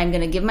 And I'm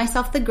going to give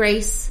myself the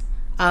grace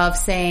of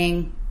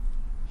saying,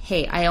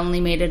 hey, I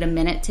only made it a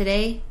minute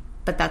today,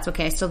 but that's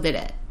okay. I still did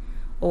it.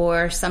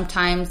 Or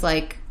sometimes,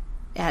 like,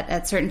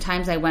 at certain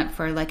times I went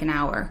for like an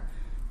hour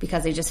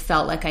because I just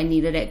felt like I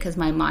needed it because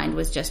my mind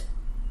was just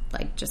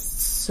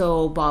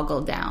so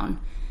boggled down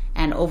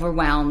and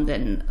overwhelmed,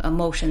 and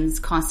emotions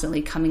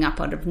constantly coming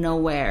up out of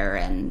nowhere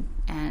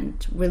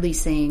and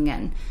releasing,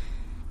 and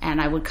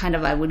I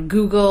would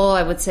Google,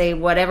 I would say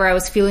whatever I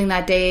was feeling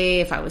that day.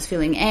 If I was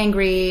feeling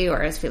angry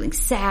or I was feeling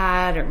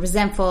sad or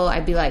resentful,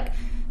 I'd be like,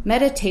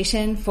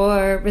 meditation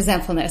for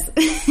resentfulness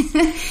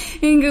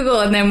in Google.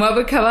 And then what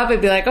would come up,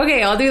 I'd be like,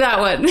 okay, I'll do that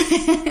one.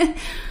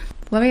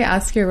 Let me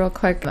ask you real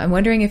quick. I'm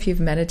wondering if you've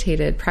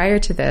meditated prior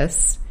to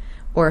this,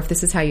 or if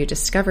this is how you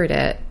discovered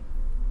it.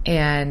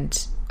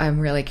 And I'm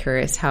really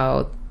curious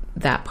how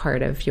that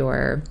part of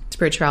your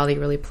spirituality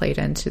really played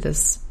into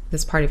this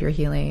part of your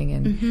healing,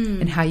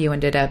 and how you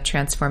ended up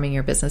transforming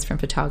your business from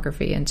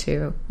photography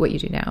into what you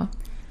do now.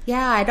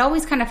 Yeah, I'd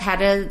always kind of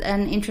had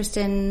an interest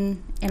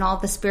in all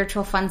the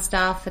spiritual fun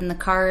stuff and the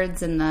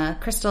cards and the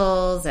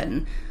crystals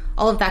and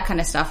all of that kind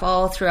of stuff.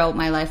 All throughout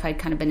my life, I'd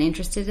kind of been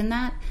interested in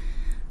that.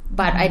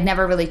 But I'd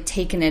never really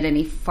taken it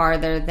any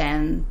farther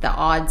than the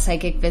odd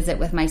psychic visit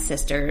with my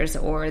sisters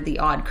or the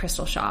odd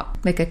crystal shop.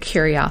 Like a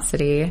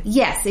curiosity.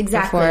 Yes,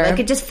 exactly. Before. Like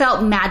it just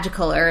felt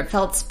magical, or it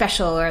felt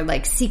special, or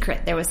like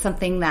secret. There was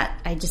something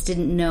that I just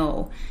didn't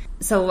know.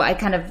 So I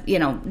kind of,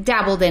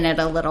 dabbled in it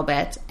a little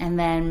bit. And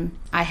then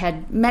I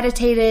had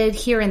meditated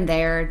here and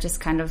there, just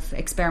kind of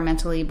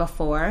experimentally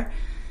before.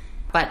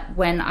 But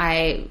when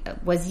I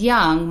was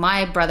young,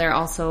 my brother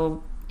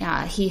also,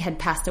 he had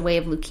passed away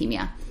of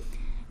leukemia.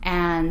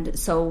 And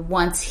so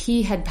once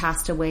he had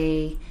passed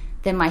away,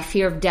 then my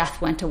fear of death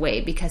went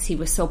away because he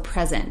was so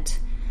present.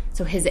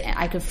 So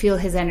I could feel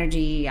his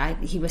energy.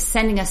 He was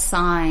sending us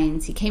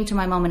signs. He came to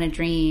my mom in a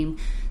dream.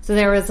 So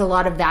there was a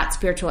lot of that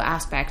spiritual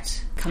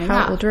aspect coming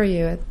up. How old were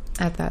you at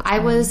that time? I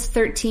was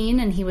 13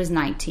 and he was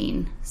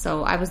 19.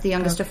 So I was the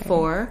youngest of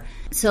four.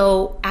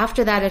 So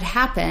after that had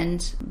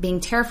happened,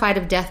 being terrified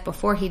of death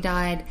before he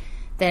died,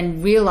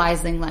 then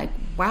realizing like,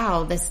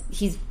 wow,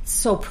 he's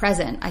so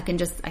present. I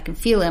can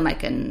feel him. I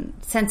can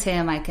sense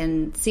him. I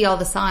can see all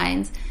the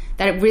signs,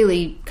 that it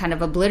really kind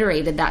of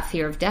obliterated that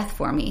fear of death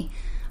for me.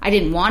 I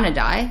didn't want to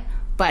die,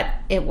 but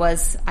I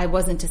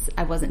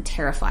wasn't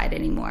terrified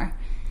anymore.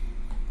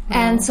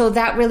 And so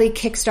that really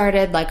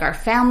kickstarted, like, our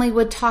family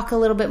would talk a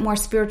little bit more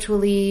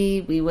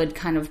spiritually. We would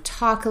kind of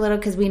talk a little,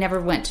 because we never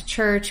went to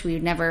church. We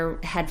never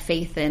had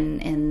faith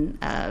in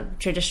a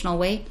traditional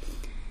way.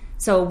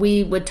 So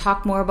we would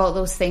talk more about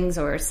those things,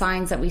 or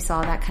signs that we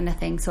saw, that kind of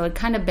thing. So it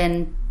kind of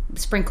been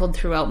sprinkled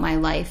throughout my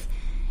life.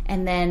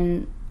 And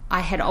then I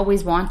had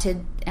always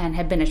wanted and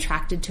had been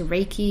attracted to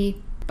Reiki,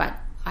 but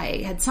I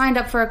had signed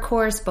up for a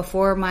course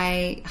before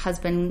my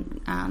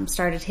husband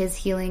started his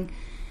healing.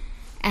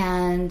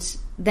 And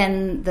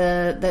then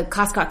the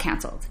class got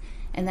canceled.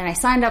 And then I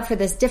signed up for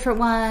this different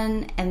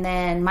one, and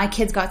then my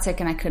kids got sick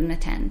and I couldn't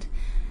attend.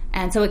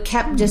 And so it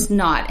kept just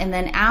not. And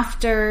then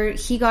after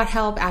he got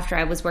help, after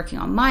I was working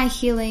on my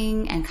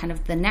healing, and kind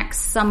of the next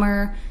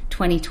summer,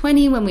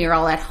 2020, when we were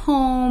all at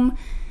home,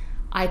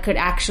 I could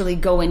actually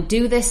go and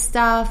do this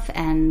stuff,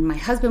 and my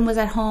husband was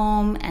at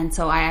home, and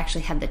so I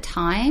actually had the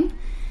time.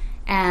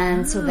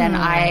 And so then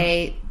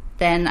I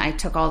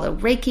took all the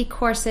Reiki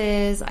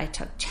courses, I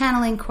took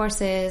channeling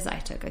courses, I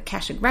took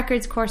Akashic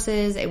Records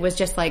courses. It was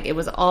just like, it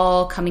was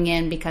all coming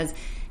in because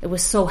it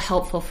was so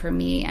helpful for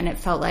me. And it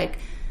felt like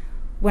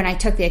when I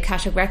took the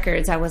Akashic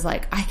Records, I was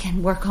like, I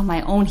can work on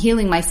my own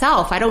healing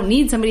myself. I don't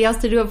need somebody else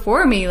to do it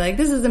for me. Like,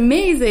 this is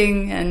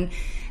amazing.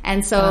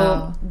 And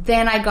so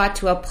then I got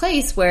to a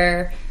place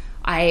where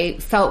I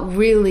felt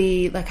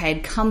really like I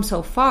had come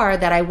so far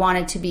that I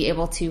wanted to be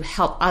able to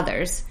help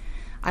others.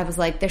 I was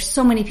like, there's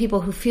so many people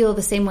who feel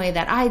the same way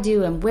that I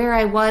do, and where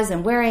I was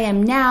and where I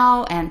am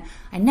now. And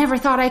I never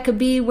thought I could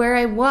be where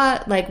I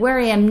was, like where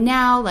I am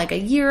now, like a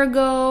year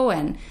ago.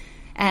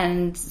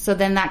 And so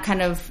then that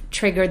kind of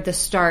triggered the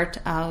start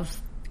of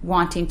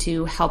wanting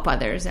to help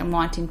others and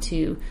wanting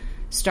to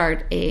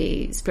start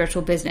a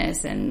spiritual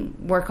business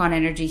and work on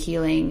energy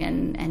healing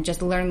and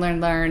just learn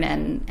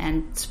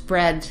and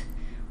spread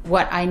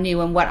what I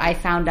knew and what I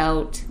found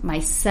out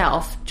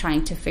myself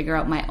trying to figure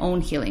out my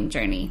own healing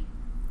journey.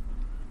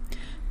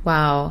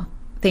 Wow.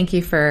 Thank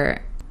you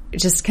for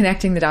just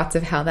connecting the dots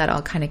of how that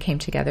all kind of came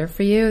together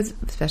for you,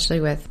 especially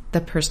with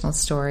the personal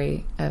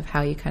story of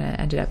how you kind of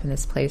ended up in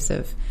this place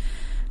of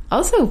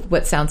also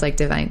what sounds like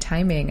divine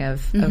timing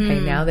of, okay,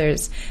 now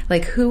there's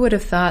like, who would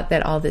have thought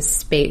that all this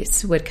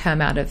space would come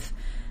out of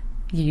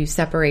you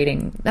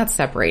not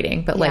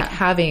separating, but like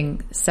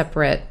having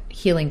separate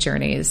healing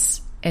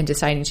journeys and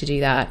deciding to do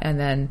that, and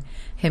then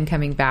him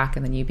coming back,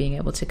 and then you being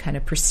able to kind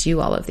of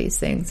pursue all of these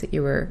things that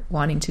you were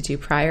wanting to do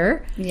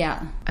prior.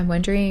 Yeah. I'm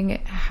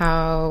wondering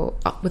how,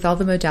 with all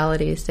the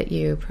modalities that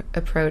you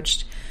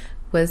approached,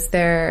 was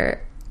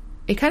there,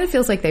 it kind of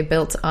feels like they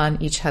built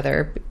on each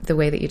other the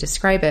way that you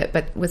describe it,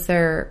 but was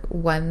there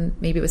one,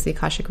 maybe it was the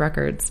Akashic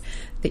Records,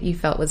 that you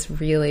felt was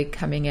really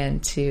coming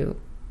in to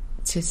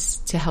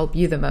help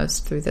you the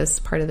most through this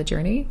part of the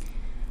journey?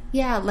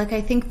 Yeah, like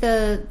I think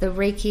the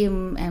Reiki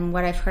and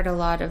what I've heard a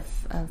lot of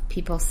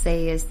people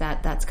say is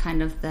that that's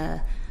kind of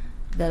the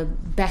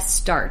best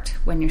start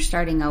when you're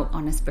starting out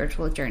on a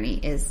spiritual journey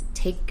is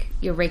take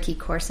your Reiki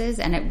courses,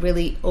 and it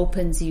really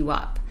opens you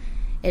up.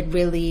 It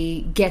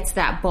really gets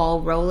that ball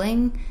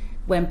rolling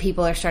when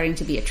people are starting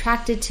to be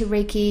attracted to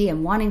Reiki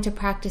and wanting to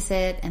practice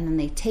it, and then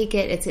they take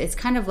it. It's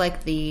kind of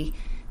like the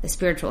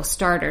spiritual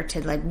starter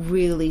to like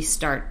really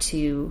start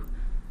to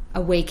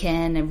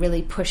awaken and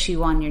really push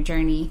you on your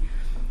journey.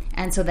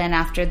 And so then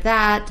after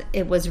that,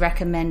 it was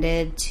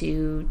recommended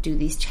to do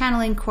these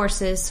channeling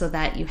courses so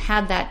that you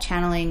had that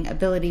channeling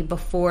ability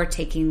before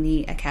taking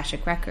the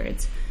Akashic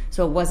Records.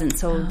 So it wasn't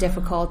so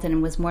difficult, and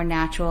it was more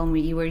natural, and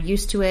you were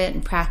used to it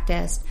and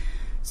practiced.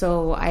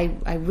 So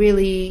I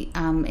really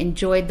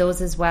enjoyed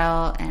those as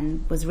well,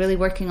 and was really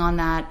working on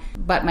that.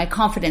 But my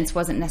confidence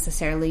wasn't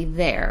necessarily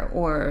there,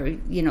 or,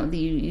 you know,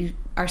 you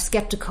are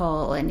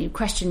skeptical and you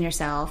question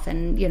yourself,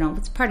 and, you know,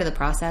 it's part of the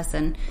process.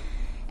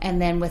 And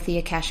then with the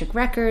Akashic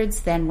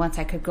Records, then once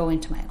I could go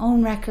into my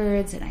own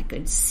records and I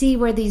could see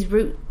where these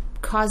root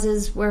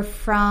causes were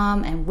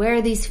from and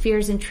where these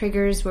fears and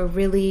triggers were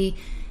really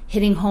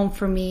hitting home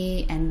for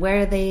me and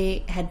where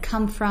they had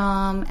come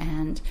from,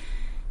 and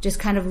just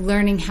kind of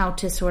learning how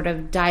to sort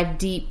of dive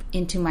deep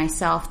into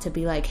myself to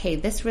be like, hey,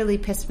 this really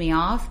pissed me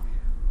off.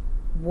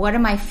 What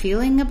am I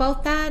feeling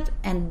about that?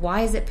 And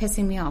why is it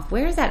pissing me off?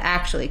 Where is that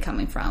actually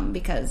coming from?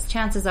 Because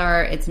chances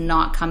are it's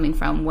not coming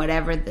from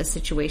whatever the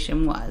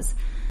situation was.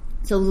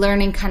 So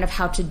learning kind of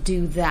how to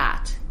do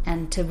that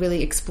and to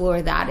really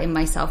explore that in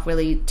myself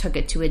really took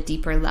it to a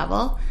deeper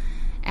level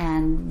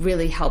and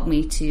really helped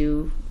me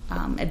to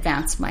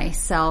advance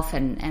myself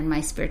and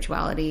my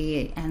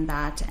spirituality and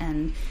that.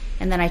 And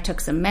then I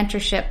took some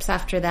mentorships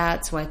after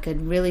that so I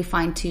could really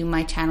fine-tune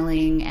my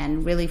channeling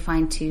and really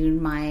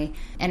fine-tune my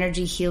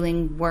energy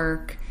healing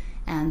work.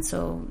 And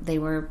so they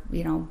were,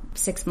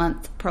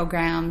 6-month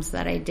programs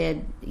that I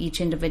did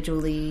each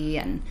individually.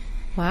 And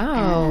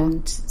wow.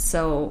 And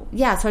so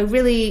I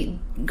really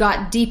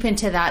got deep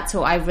into that.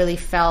 So I really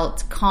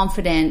felt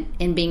confident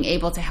in being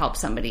able to help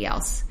somebody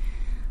else,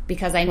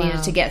 because I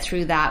needed to get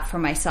through that for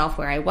myself,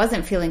 where I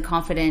wasn't feeling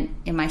confident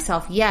in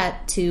myself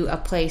yet, to a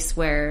place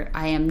where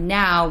I am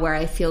now, where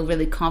I feel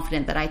really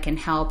confident that I can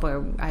help,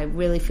 or I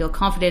really feel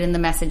confident in the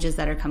messages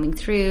that are coming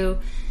through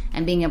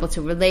and being able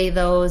to relay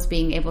those,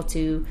 being able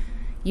to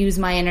use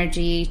my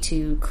energy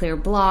to clear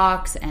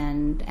blocks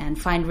and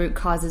find root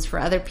causes for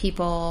other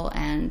people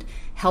and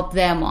help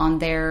them on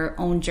their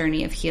own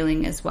journey of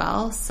healing as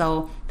well.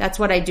 So that's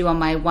what I do on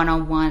my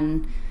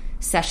one-on-one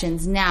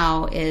sessions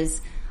now,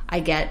 is I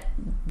get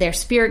their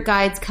spirit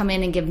guides come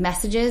in and give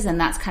messages, and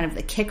that's kind of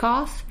the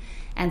kickoff.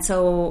 And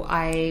so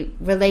I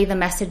relay the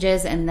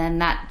messages, and then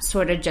that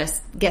sort of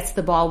just gets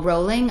the ball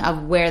rolling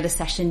of where the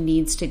session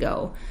needs to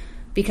go.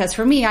 Because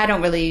for me, I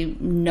don't really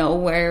know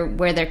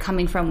where they're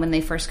coming from when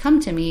they first come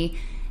to me.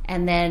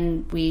 And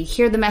then we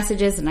hear the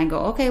messages and I go,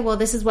 okay, well,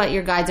 this is what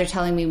your guides are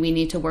telling me we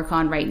need to work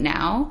on right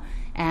now.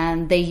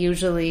 And they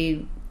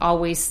usually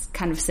always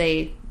kind of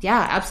say,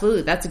 yeah,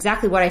 absolutely. That's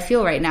exactly what I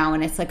feel right now.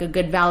 And it's like a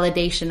good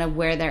validation of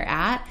where they're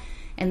at.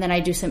 And then I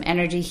do some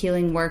energy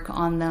healing work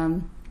on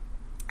them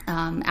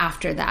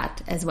after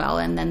that as well.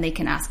 And then they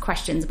can ask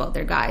questions about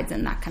their guides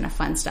and that kind of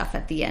fun stuff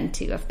at the end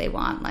too, if they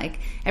want. Like,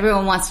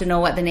 everyone wants to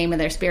know what the name of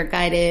their spirit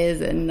guide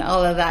is and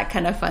all of that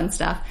kind of fun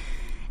stuff.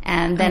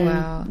 And then,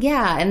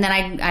 and then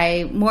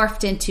I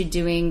morphed into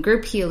doing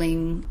group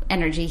healing,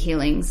 energy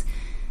healings.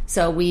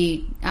 So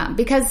we,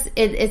 because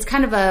it's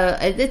kind of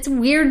it's a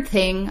weird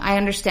thing. I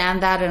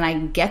understand that and I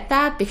get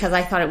that, because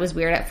I thought it was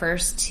weird at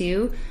first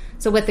too.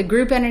 So with the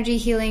group energy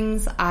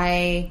healings,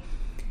 I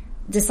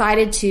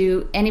decided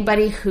to,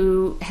 anybody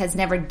who has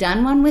never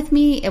done one with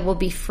me, it will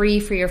be free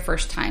for your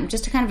first time,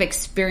 just to kind of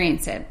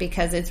experience it,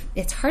 because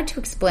it's hard to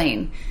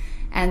explain.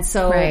 And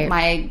so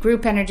my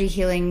group energy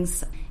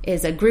healings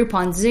is a group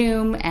on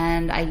Zoom,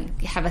 and I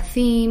have a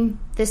theme.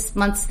 This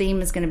month's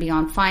theme is going to be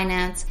on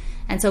finance.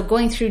 And so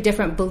going through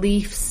different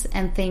beliefs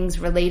and things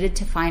related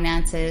to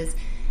finances,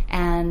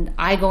 and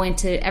I go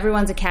into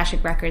everyone's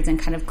Akashic records and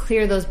kind of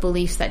clear those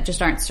beliefs that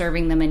just aren't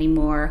serving them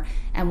anymore,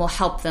 and will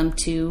help them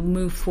to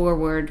move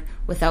forward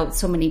without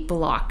so many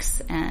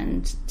blocks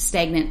and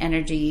stagnant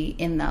energy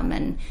in them.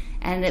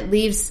 And it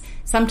leaves,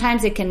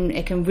 sometimes it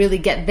can really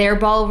get their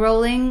ball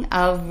rolling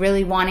of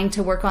really wanting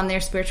to work on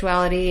their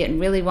spirituality and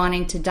really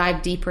wanting to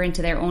dive deeper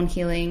into their own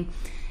healing.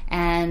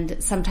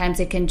 And sometimes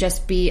it can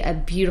just be a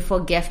beautiful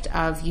gift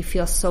of you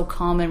feel so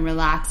calm and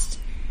relaxed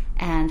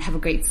and have a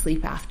great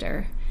sleep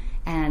after.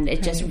 And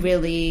it just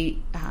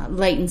really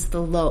lightens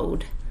the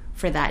load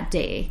for that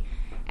day.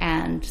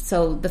 And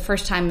so the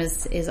first time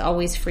is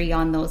always free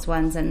on those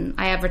ones. And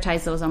I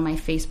advertise those on my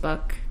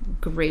Facebook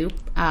group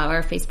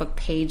or Facebook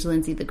page,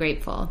 Lindsay the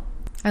Grateful.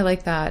 I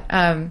like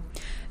that.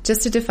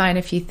 Just to define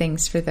a few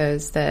things for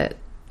those that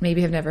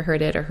maybe have never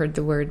heard it or heard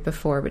the word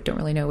before but don't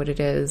really know what it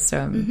is.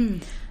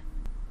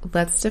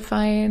 Let's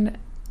define,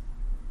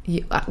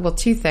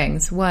 two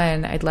things.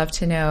 One, I'd love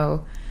to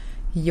know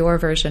your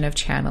version of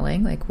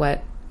channeling, like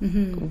what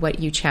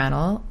you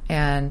channel.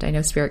 And I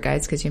know spirit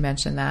guides because you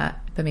mentioned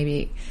that, but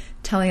maybe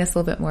telling us a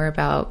little bit more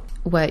about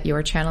what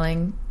your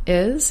channeling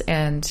is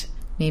and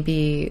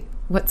maybe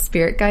what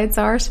spirit guides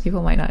are. So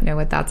people might not know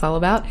what that's all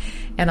about,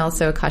 and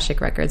also Akashic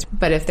records.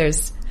 But if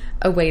there's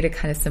a way to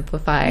kind of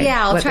simplify.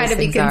 Yeah, I'll try to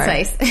be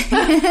concise.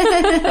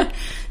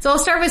 So I'll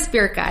start with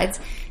spirit guides.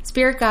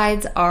 Spirit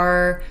guides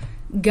are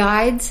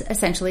guides,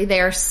 essentially.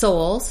 They are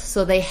souls,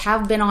 so they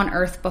have been on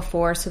Earth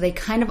before, so they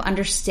kind of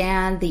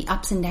understand the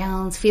ups and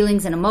downs,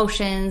 feelings and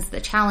emotions,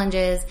 the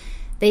challenges.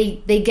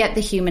 They get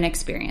the human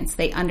experience.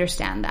 They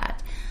understand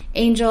that.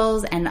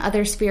 Angels and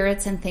other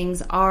spirits and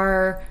things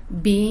are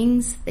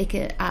beings. They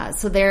could,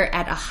 so they're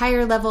at a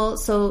higher level.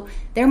 So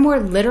they're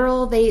more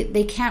literal.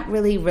 They can't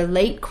really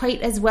relate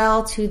quite as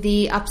well to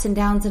the ups and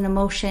downs and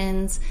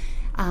emotions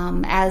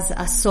as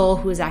a soul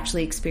who has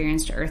actually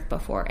experienced Earth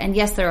before. And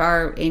yes, there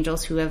are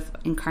angels who have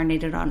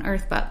incarnated on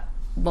Earth, but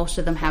most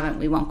of them haven't.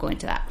 We won't go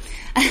into that.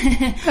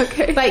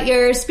 Okay. But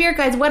your spirit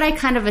guides, what I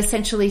kind of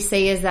essentially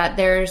say is that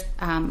there's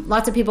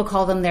lots of people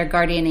call them their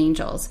guardian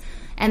angels,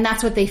 and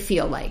that's what they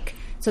feel like.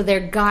 So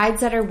they're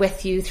guides that are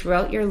with you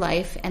throughout your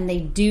life, and they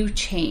do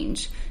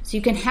change. So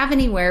you can have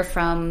anywhere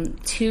from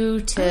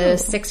 2 to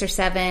 6 or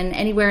 7,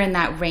 anywhere in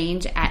that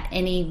range at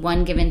any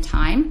one given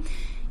time.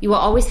 You will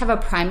always have a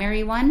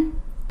primary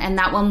one, and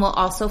that one will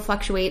also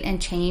fluctuate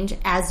and change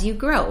as you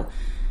grow.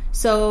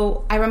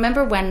 So I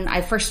remember when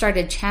I first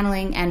started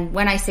channeling, and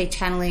when I say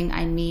channeling,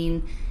 I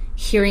mean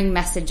hearing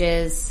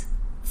messages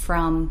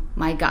from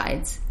my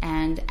guides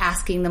and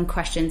asking them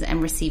questions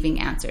and receiving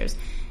answers.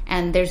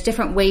 And there's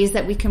different ways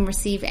that we can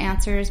receive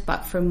answers,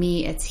 but for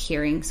me, it's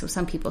hearing. So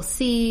some people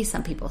see,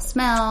 some people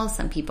smell,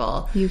 some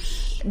people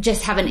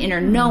just have an inner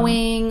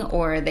knowing,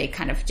 or they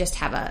kind of just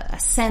have a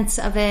sense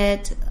of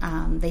it.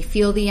 They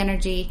feel the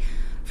energy.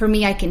 For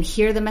me, I can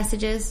hear the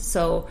messages.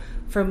 So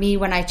for me,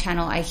 when I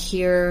channel, I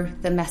hear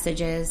the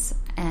messages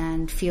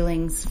and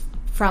feelings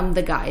from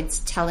the guides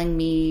telling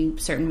me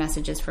certain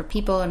messages for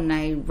people, and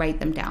I write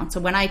them down.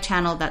 So when I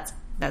channel,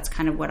 that's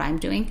kind of what I'm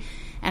doing.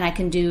 And I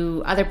can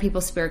do other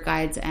people's spirit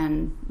guides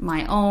and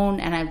my own,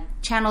 and I've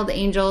channeled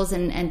angels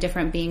and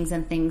different beings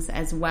and things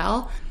as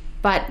well.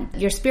 But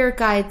your spirit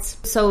guides,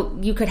 so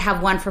you could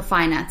have one for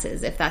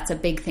finances if that's a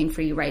big thing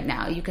for you right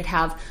now. You could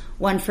have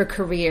one for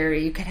career.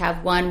 You could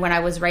have one, when I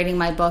was writing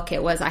my book,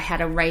 I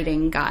had a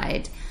writing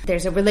guide.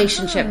 There's a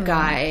relationship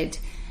guide.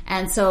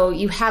 And so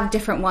you have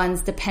different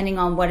ones depending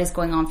on what is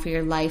going on for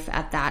your life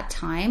at that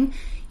time.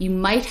 You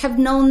might have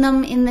known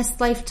them in this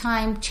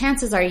lifetime.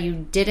 Chances are you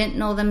didn't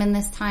know them in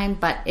this time,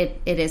 but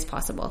it is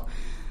possible.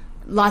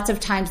 Lots of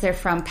times they're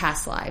from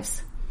past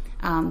lives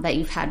that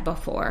you've had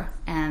before,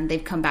 and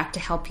they've come back to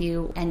help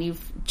you, and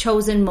you've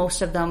chosen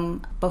most of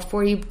them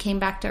before you came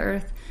back to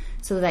Earth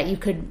so that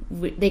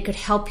they could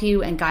help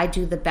you and guide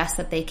you the best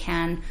that they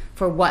can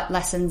for what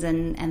lessons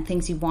and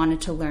things you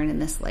wanted to learn in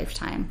this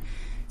lifetime.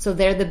 So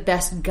they're the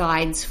best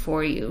guides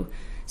for you.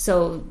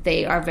 So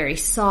they are very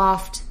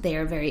soft. They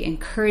are very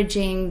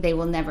encouraging. They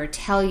will never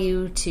tell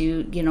you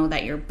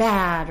that you're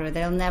bad, or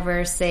they'll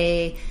never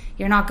say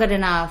you're not good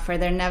enough, or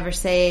they'll never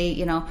say,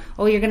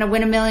 oh, you're going to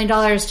win $1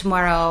 million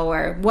tomorrow,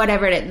 or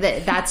whatever.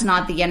 That's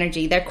not the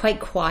energy. They're quite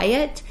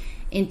quiet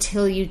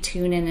until you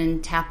tune in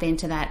and tap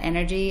into that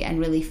energy and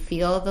really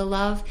feel the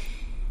love.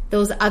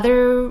 Those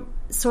other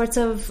sorts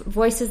of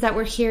voices that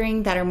we're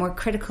hearing that are more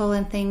critical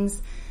and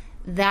things,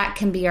 that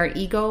can be our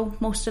ego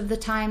most of the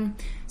time.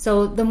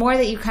 So the more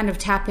that you kind of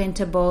tap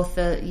into both,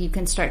 you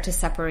can start to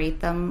separate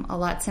them a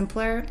lot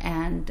simpler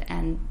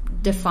and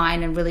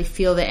define and really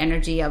feel the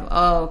energy of,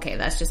 oh, okay,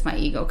 that's just my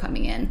ego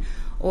coming in.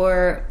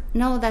 Or,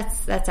 no,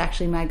 that's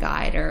actually my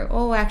guide. Or,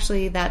 oh,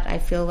 actually, that I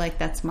feel like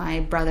that's my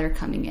brother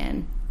coming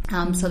in.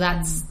 So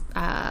that's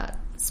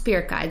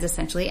spirit guides,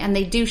 essentially, and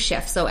they do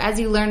shift. So as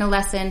you learn a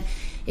lesson,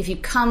 if you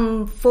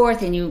come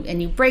forth and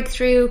you break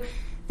through,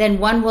 then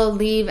one will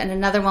leave and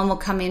another one will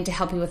come in to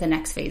help you with the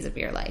next phase of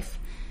your life.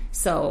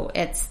 So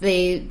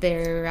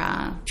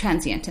they're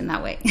transient in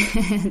that way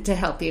to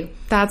help you.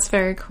 That's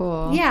very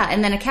cool. Yeah,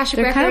 and then Akashic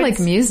They're Records, kind of like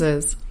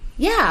muses.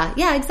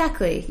 Yeah,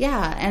 exactly.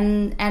 Yeah,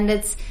 and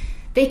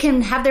they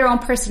can have their own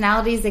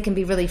personalities. They can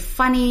be really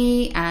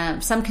funny.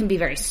 Some can be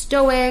very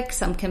stoic.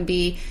 Some can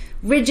be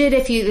rigid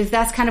if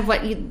that's kind of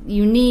what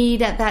you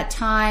need at that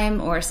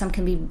time, or some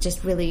can be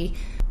just really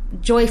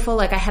joyful.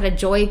 Like I had a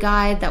joy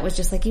guide that was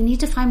just like, you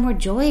need to find more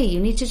joy. You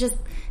need to just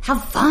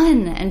have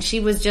fun. And she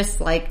was just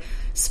like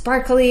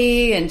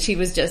sparkly, and she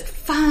was just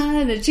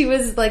fun, and she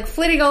was like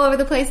flitting all over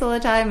the place all the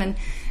time.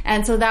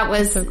 And so that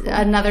was so cool.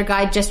 Another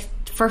guide just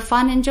for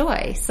fun and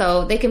joy.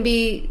 So they can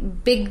be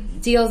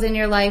big deals in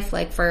your life,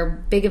 like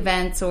for big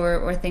events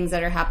or things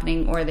that are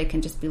happening, or they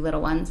can just be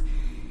little ones.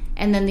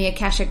 And then the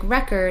Akashic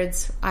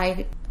Records,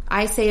 I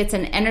say it's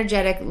an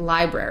energetic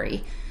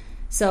library.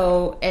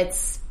 So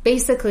it's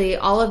basically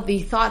all of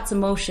the thoughts,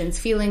 emotions,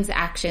 feelings,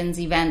 actions,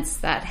 events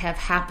that have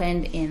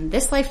happened in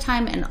this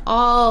lifetime and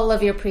all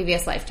of your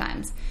previous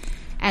lifetimes.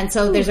 And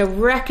so there's a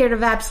record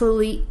of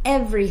absolutely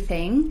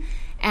everything.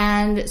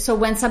 And so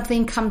when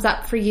something comes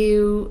up for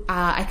you,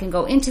 I can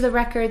go into the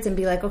records and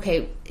be like,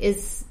 okay,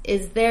 is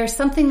there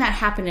something that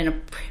happened in a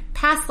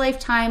past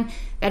lifetime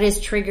that is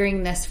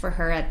triggering this for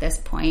her at this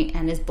point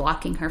and is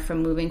blocking her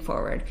from moving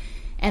forward?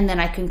 And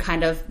then I can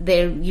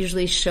they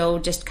usually show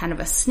just kind of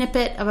a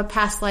snippet of a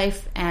past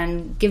life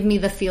and give me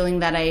the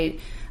feeling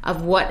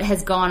of what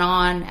has gone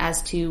on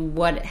as to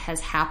what has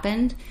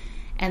happened.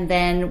 And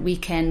then we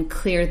can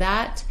clear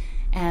that.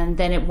 And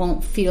then it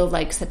won't feel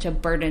like such a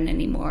burden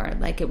anymore.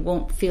 Like it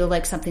won't feel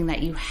like something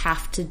that you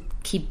have to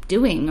keep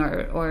doing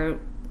or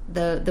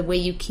the way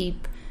you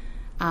keep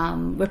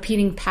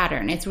repeating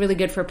pattern. It's really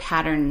good for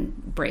pattern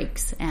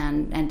breaks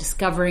and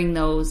discovering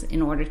those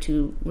in order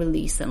to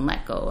release and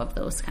let go of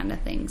those kind of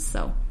things.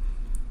 So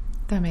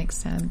that makes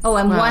sense. Oh,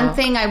 and one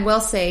thing I will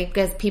say,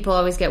 because people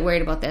always get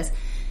worried about this,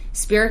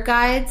 spirit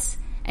guides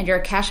and your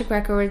Akashic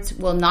Records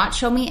will not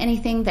show me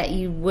anything that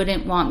you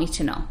wouldn't want me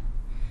to know.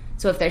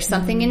 So if there's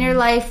something in your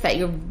life that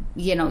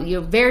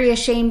you're very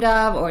ashamed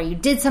of, or you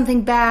did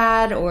something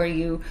bad, or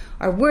you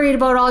are worried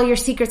about all your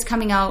secrets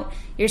coming out,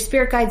 your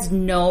spirit guides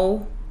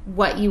know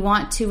what you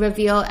want to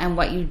reveal and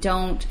what you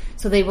don't.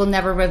 So they will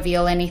never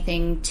reveal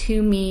anything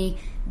to me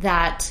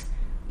that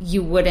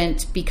you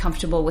wouldn't be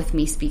comfortable with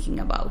me speaking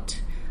about.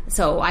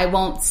 So I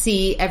won't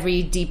see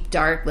every deep,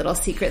 dark little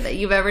secret that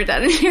you've ever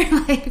done in your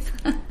life.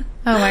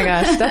 Oh my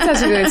gosh,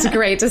 that's a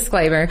great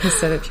disclaimer, because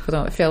so that people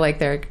don't feel like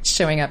they're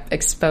showing up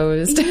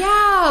exposed. Yeah,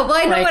 well,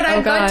 I know when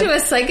I've gone to a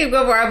psychic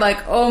before, I'm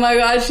like, oh my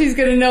gosh, she's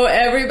going to know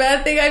every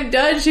bad thing I've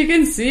done. She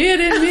can see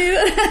it in me.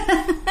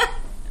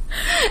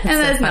 And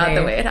that's not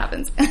the way it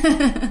happens.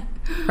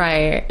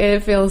 Right.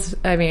 It feels,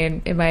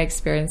 in my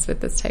experience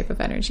with this type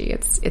of energy,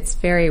 it's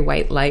very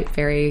white light,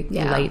 very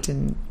light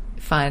and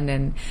fun,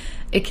 and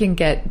it can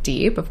get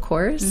deep, of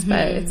course,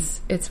 but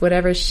it's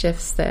whatever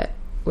shifts that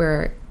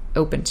we're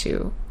open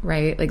to,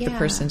 right? Like the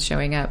person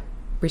showing up,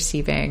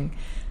 receiving,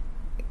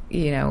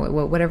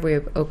 whatever we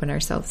open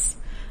ourselves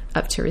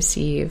up to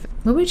receive.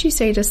 What would you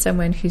say to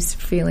someone who's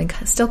feeling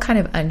still kind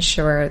of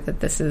unsure that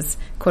this is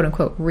quote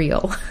unquote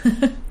real?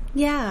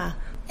 Yeah.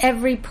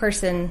 Every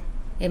person,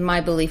 in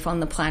my belief,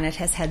 on the planet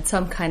has had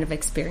some kind of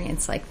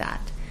experience like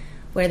that,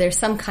 where there's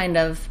some kind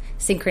of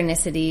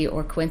synchronicity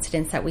or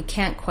coincidence that we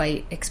can't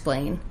quite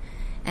explain,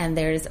 and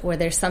there's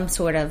some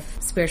sort of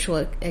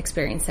spiritual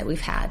experience that we've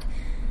had.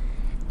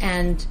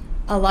 And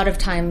a lot of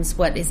times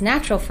what is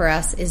natural for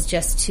us is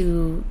just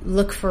to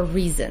look for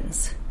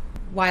reasons.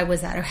 Why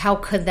was that? Or how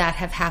could that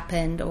have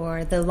happened?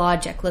 Or the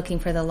logic, looking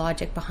for the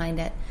logic behind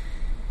it.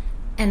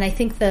 And I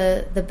think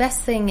the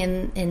best thing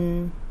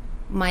in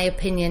my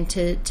opinion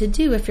to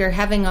do, if you're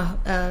having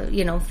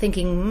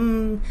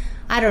thinking,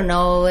 I don't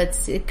know,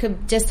 it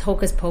could just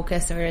hocus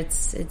pocus, or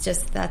it's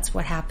just, that's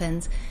what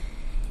happens,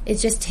 is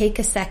just take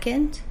a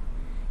second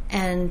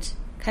and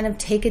kind of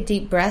take a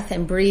deep breath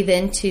and breathe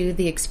into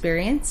the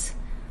experience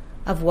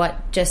of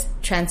what just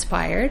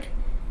transpired,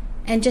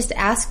 and just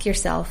ask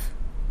yourself,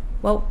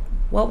 well,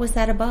 what was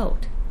that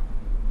about?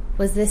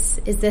 Is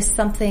this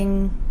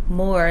something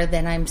more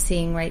than I'm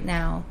seeing right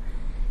now?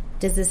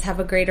 Does this have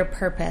a greater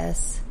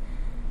purpose?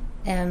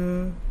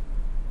 Am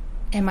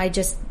I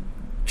just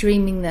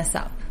dreaming this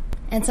up?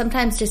 And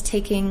sometimes just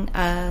taking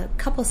a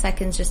couple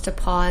seconds just to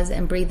pause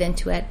and breathe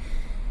into it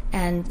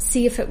and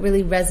see if it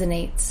really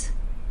resonates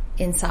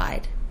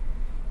inside.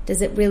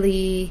 Does it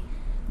really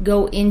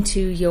go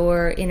into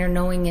your inner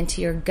knowing,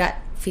 into your gut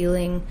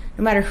feeling?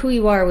 No matter who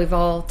you are, we've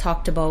all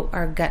talked about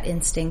our gut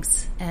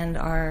instincts and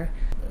our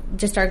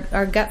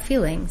gut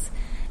feelings.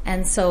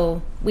 And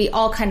so we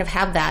all kind of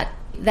have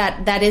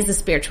that is a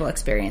spiritual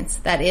experience.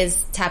 That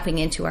is tapping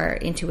into our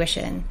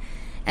intuition.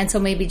 And so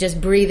maybe just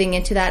breathing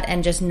into that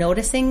and just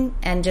noticing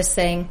and just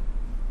saying,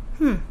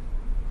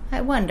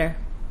 I wonder.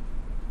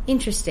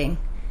 Interesting.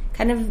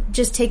 kind of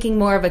just taking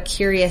more of a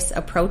curious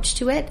approach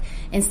to it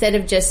instead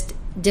of just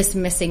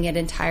dismissing it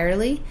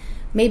entirely.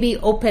 Maybe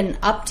open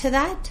up to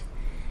that.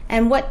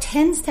 And what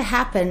tends to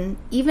happen,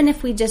 even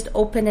if we just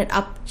open it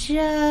up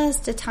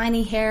just a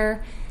tiny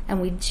hair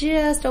and we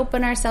just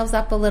open ourselves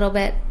up a little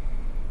bit,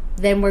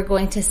 then we're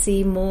going to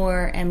see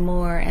more and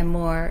more and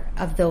more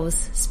of those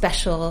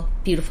special,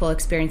 beautiful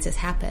experiences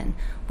happen.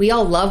 We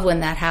all love when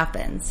that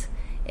happens.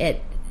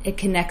 It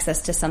connects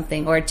us to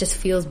something, or it just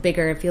feels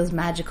bigger, it feels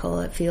magical,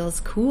 it feels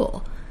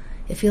cool,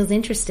 it feels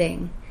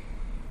interesting.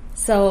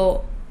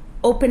 So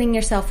opening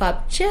yourself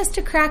up just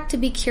a crack to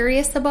be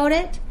curious about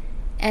it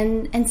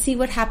and see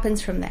what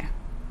happens from there.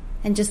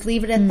 And just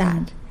leave it at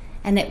that.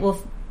 And it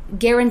will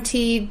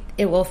guaranteed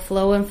it will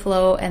flow and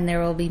flow, and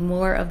there will be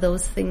more of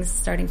those things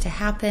starting to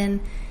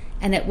happen,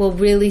 and it will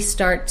really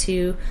start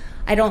to,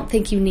 I don't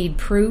think you need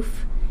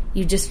proof.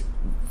 You just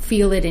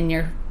feel it in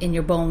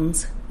your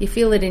bones. You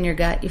feel it in your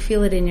gut, you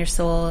feel it in your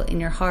soul, in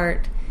your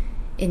heart,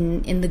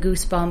 in the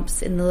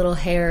goosebumps, in the little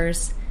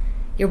hairs.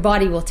 Your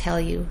body will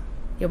tell you.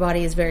 Your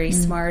body is very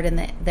smart, and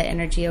the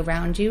energy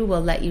around you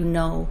will let you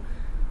know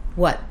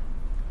what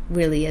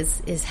really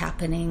is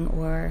happening,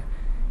 or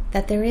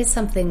that there is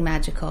something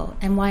magical,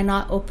 and why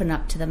not open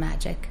up to the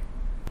magic?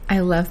 I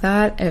love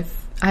that.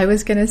 If I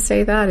was going to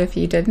say that, if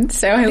you didn't,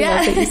 so I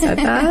love that you said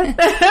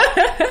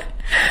that.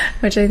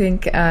 Which I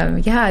think,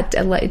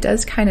 it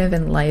does kind of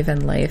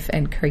enliven life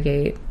and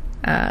create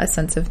a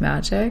sense of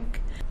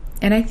magic.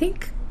 And I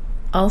think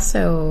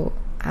also,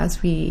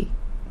 as we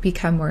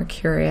become more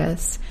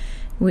curious,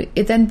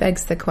 it then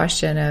begs the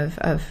question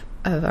of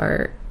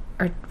our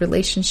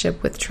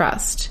relationship with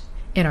trust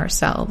in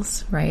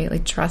ourselves, right?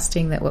 Like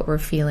trusting that what we're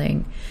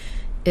feeling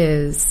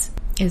is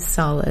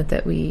solid,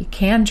 that we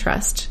can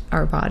trust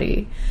our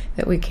body,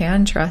 that we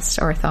can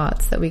trust our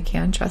thoughts, that we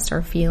can trust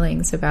our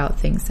feelings about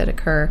things that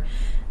occur.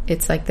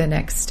 It's like the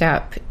next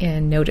step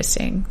in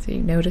noticing. So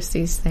you notice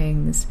these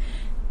things,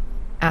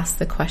 ask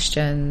the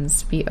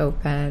questions, be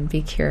open,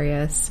 be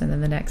curious, and then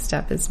the next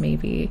step is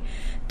maybe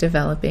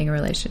developing a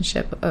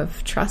relationship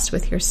of trust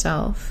with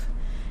yourself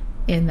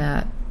in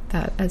that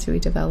as we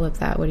develop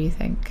that. What do you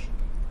think?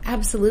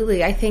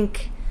 Absolutely. I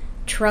think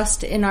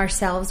trust in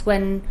ourselves,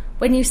 when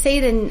you say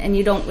it and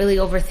you don't really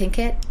overthink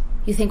it,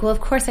 you think, well,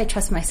 of course I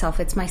trust myself.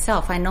 It's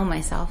myself. I know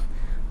myself.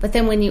 But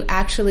then when you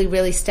actually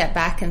really step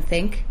back and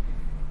think,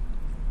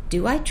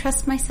 do I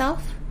trust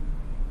myself?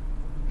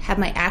 Have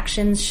my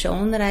actions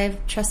shown that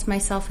I've trusted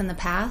myself in the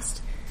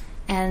past?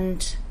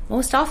 And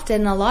most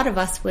often, a lot of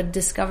us would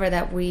discover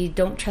that we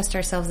don't trust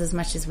ourselves as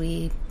much as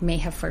we may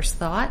have first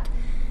thought.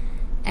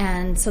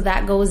 And so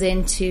that goes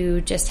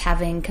into just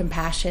having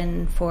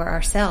compassion for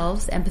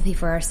ourselves, empathy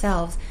for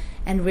ourselves,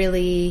 and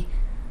really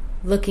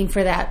looking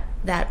for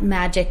that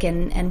magic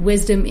and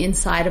wisdom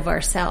inside of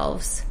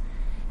ourselves,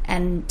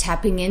 and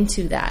tapping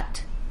into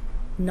that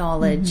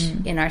knowledge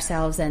in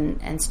ourselves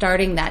and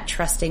starting that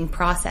trusting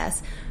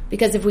process.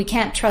 Because if we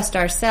can't trust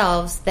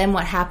ourselves, then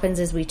what happens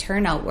is we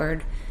turn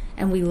outward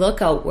and we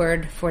look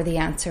outward for the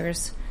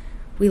answers.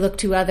 We look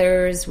to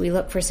others, we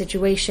look for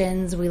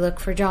situations, we look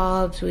for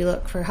jobs, we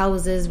look for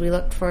houses, we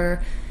look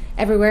for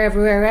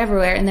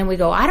everywhere. And then we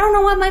go, I don't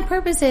know what my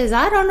purpose is.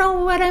 I don't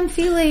know what I'm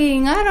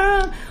feeling. I don't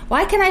know.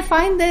 Why can I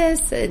find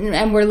this?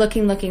 And we're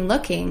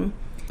looking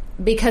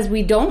because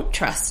we don't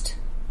trust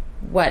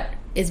what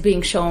is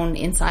being shown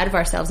inside of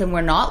ourselves, and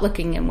we're not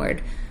looking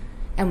inward.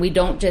 And we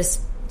don't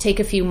just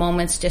take a few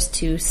moments just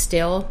to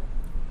still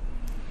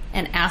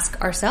and ask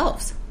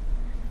ourselves,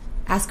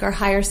 ask our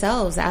higher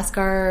selves, ask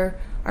our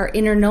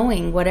inner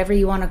knowing, whatever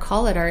you want to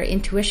call it, our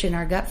intuition,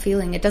 our gut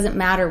feeling. It doesn't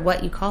matter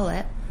what you call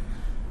it.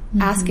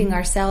 Asking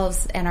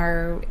ourselves and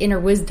our inner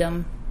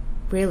wisdom,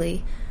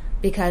 really,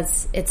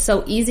 because it's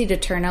so easy to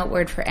turn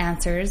outward for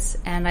answers.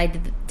 And I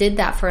did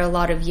that for a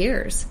lot of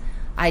years.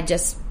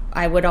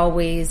 I would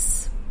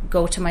always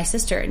go to my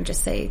sister and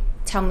just say,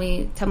 tell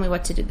me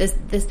what to do.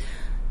 This,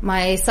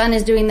 my son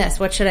is doing this.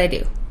 What should I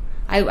do?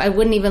 I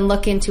wouldn't even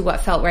look into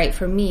what felt right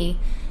for me.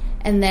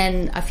 And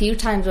then a few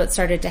times what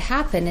started to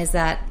happen is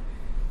that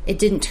it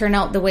didn't turn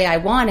out the way I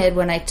wanted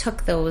when I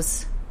took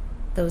those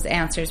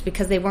answers,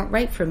 because they weren't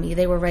right for me.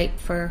 They were right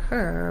for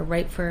her, or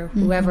right for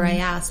whoever I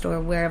asked, or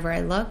wherever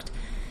I looked,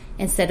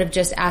 instead of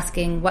just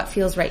asking what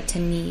feels right to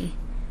me,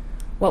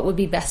 what would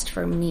be best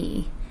for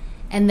me.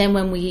 And then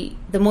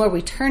the more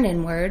we turn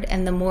inward,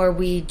 and the more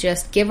we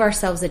just give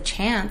ourselves a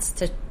chance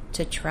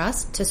to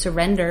trust, to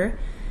surrender,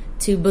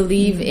 to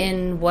believe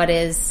in what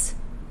is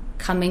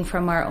coming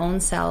from our own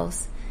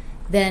selves,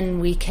 then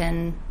we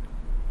can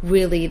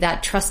really,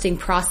 that trusting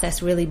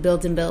process really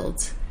builds and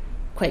builds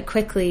quite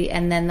quickly.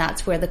 And then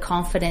that's where the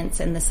confidence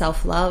and the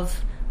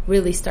self-love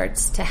really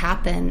starts to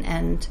happen,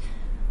 and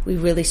we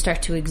really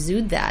start to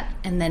exude that.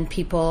 And then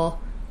people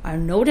are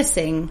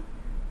noticing,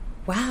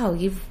 wow,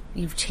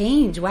 you've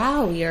changed.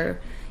 Wow,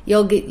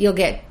 you'll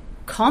get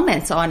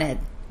comments on it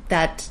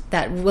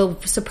that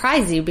will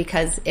surprise you,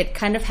 because it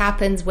kind of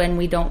happens when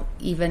we don't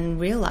even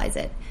realize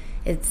it.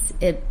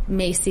 It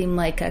may seem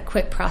like a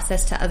quick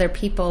process to other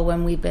people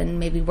when we've been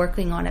maybe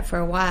working on it for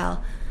a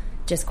while,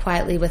 just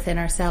quietly within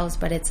ourselves.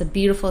 But it's a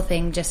beautiful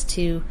thing just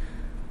to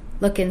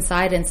look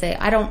inside and say,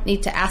 I don't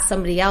need to ask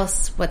somebody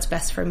else what's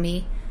best for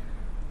me.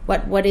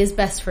 What is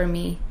best for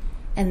me?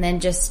 And then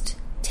just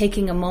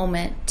taking a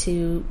moment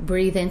to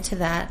breathe into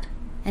that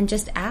and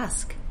just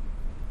ask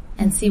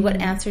and see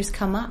what answers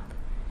come up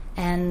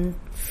and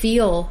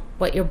feel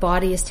what your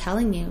body is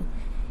telling you.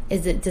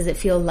 Does it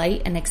feel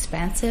light and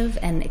expansive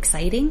and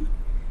exciting?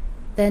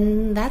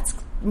 Then that's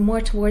more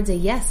towards a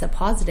yes, a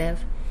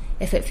positive.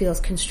 If it feels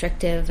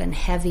constrictive and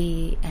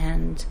heavy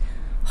and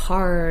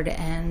hard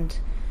and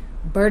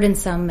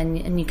burdensome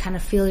and you kind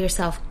of feel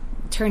yourself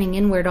turning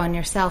inward on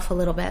yourself a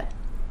little bit,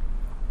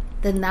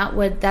 then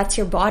that's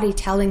your body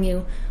telling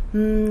you,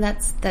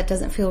 that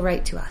doesn't feel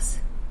right to us.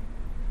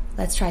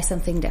 Let's try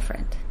something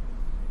different.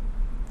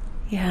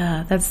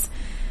 Yeah,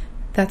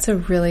 that's a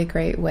really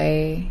great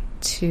way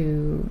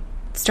to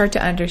start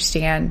to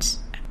understand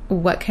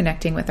what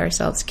connecting with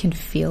ourselves can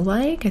feel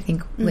like. I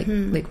think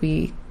like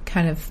we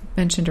kind of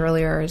mentioned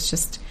earlier, is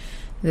just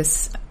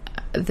this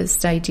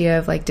idea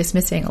of like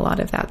dismissing a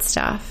lot of that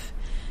stuff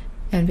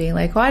and being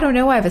like, well, I don't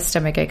know why I have a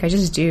stomach ache. I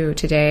just do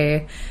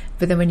today.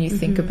 But then when you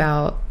think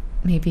about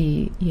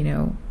maybe,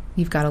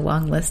 you've got a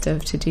long list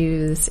of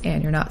to-dos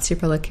and you're not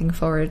super looking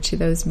forward to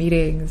those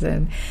meetings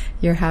and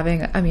you're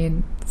having,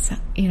 if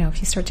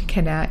you start to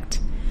connect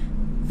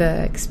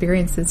the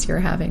experiences you're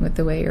having with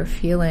the way you're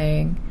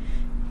feeling,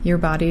 your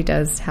body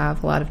does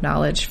have a lot of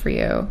knowledge for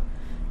you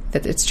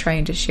that it's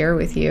trying to share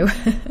with you.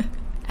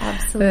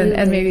 Absolutely.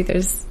 And maybe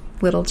there's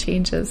little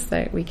changes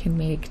that we can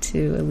make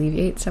to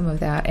alleviate some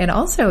of that. And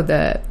also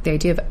the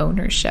idea of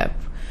ownership,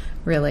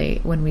 really,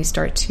 when we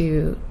start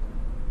to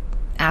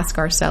ask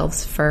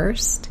ourselves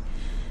first,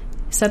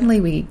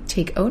 suddenly we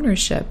take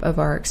ownership of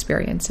our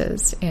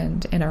experiences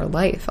and our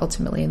life,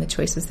 ultimately, and the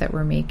choices that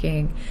we're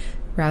making,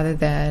 rather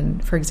than,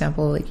 for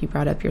example, like you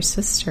brought up your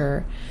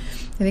sister.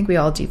 I think we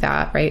all do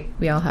that, right?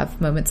 We all have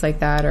moments like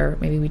that, or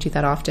maybe we do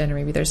that often, or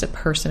maybe there's a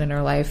person in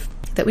our life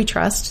that we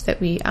trust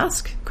that we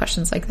ask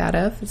questions like that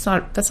of.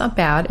 That's not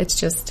bad. It's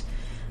just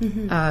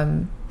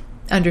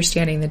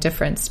understanding the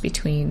difference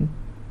between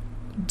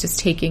just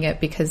taking it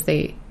because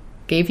they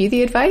gave you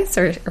the advice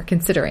or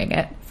considering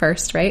it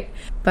first, right?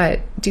 But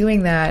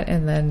doing that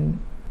and then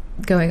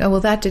going, oh,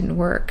 well, that didn't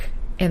work,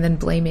 and then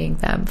blaming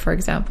them, for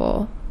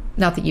example.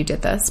 Not that you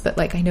did this, but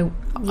like I know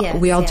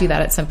we all do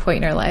that at some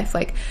point in our life.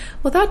 Like,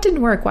 well, that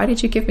didn't work. Why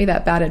did you give me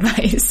that bad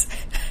advice?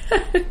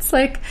 It's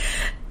like,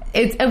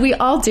 and we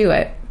all do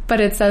it, but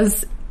it's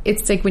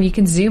like when you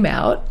can zoom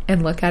out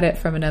and look at it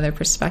from another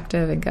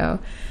perspective and go,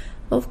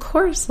 well, of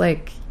course,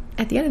 like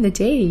at the end of the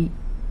day,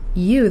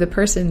 you, the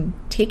person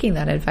taking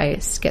that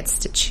advice, gets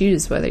to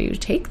choose whether you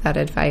take that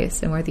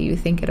advice and whether you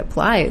think it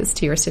applies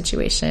to your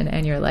situation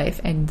and your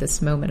life and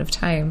this moment of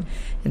time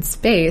and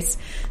space.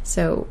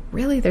 So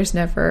really, there's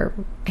never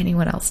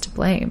anyone else to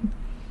blame.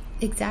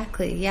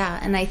 Exactly, yeah.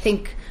 And I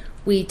think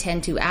we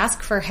tend to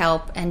ask for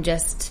help and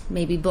just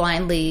maybe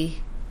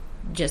blindly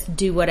just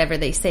do whatever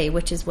they say,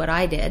 which is what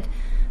I did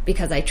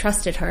because I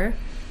trusted her.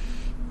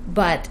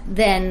 But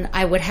then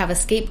I would have a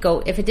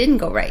scapegoat if it didn't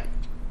go right.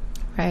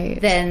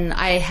 Right. Then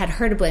I had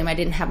her to blame. I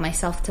didn't have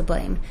myself to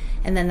blame.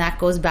 And then that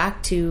goes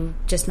back to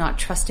just not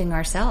trusting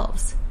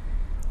ourselves,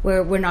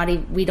 where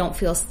we don't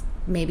feel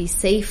maybe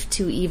safe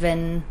to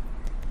even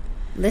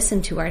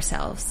listen to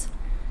ourselves.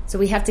 So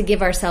we have to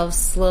give ourselves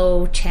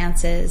slow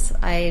chances.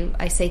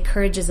 I say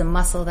courage is a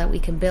muscle that we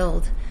can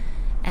build.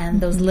 And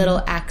those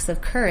little acts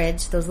of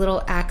courage, those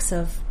little acts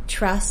of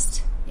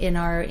trust in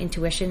our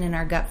intuition and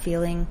our gut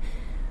feeling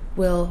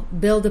will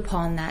build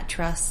upon that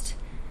trust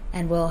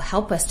and will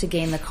help us to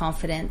gain the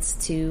confidence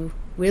to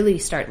really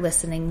start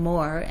listening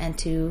more and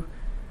to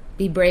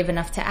be brave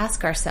enough to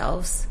ask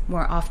ourselves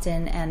more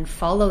often and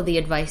follow the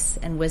advice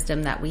and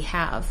wisdom that we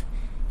have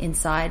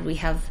inside. We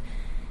have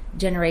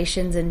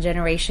generations and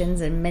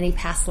generations and many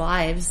past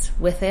lives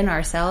within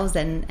ourselves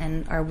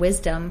and our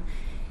wisdom.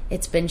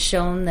 It's been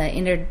shown that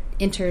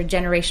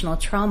intergenerational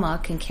trauma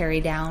can carry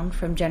down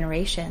from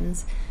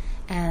generations,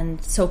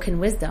 and so can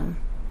wisdom.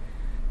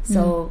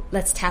 So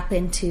let's tap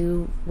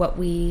into what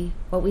we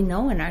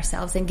know in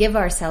ourselves and give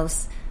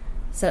ourselves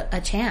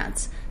a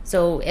chance.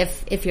 So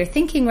if you're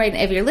thinking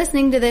if you're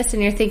listening to this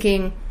and you're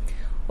thinking,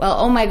 well,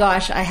 oh my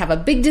gosh, I have a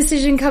big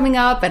decision coming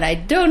up and I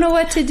don't know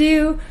what to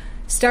do,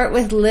 start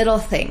with little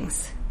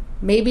things.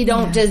 Maybe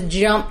don't just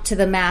jump to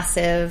the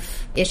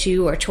massive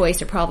issue or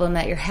choice or problem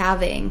that you're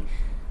having.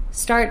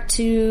 Start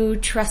to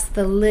trust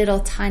the little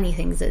tiny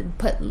things.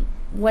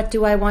 What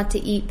do I want to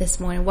eat this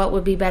morning? What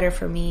would be better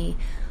for me?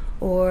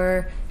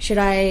 Or should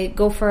I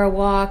go for a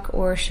walk,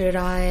 or should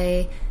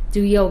I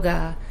do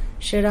yoga?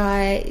 Should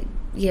I,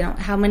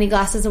 how many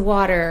glasses of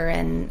water?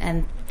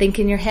 And think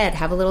in your head,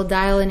 have a little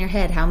dial in your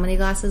head, how many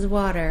glasses of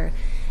water?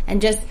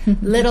 And just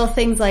little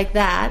things like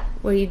that,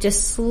 where you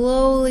just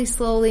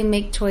slowly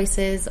make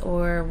choices,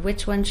 or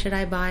which one should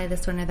I buy,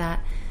 this one or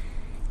that?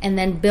 And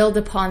then build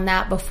upon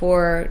that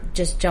before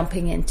just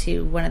jumping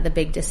into one of the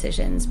big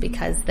decisions,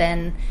 because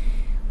then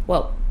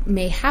what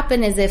may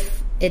happen is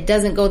if it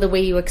doesn't go the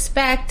way you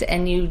expect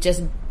and you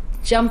just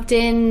jumped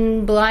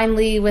in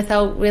blindly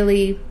without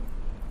really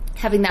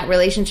having that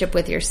relationship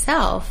with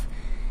yourself,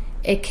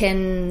 it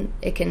can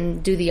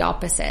do the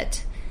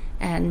opposite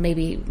and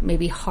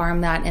maybe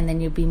harm that, and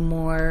then you'd be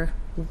more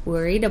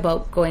worried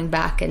about going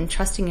back and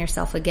trusting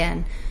yourself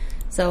again.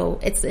 So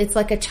it's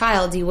like a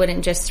child. You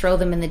wouldn't just throw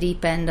them in the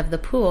deep end of the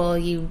pool.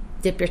 You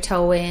dip your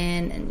toe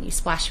in and you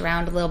splash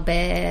around a little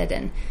bit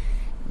and,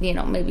 you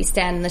know, maybe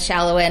stand in the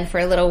shallow end for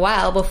a little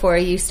while before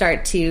you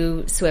start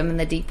to swim in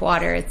the deep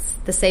water. It's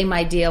the same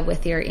idea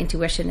with your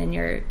intuition and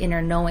your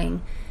inner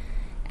knowing,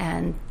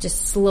 and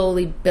just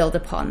slowly build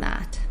upon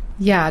that.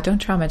 Yeah,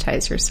 don't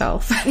traumatize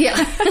yourself. Yeah.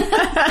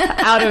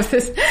 out of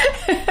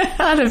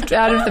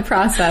the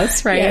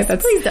process, right? Yes,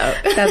 please don't.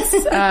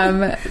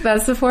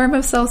 That's the form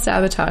of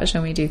self-sabotage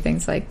when we do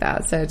things like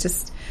that. So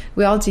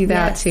we all do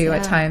that too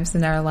at times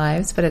in our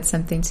lives, but it's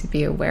something to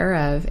be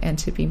aware of and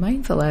to be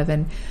mindful of.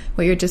 And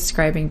what you're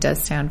describing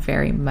does sound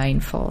very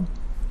mindful.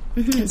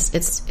 Mm-hmm.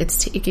 It's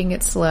taking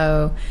it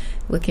slow,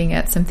 looking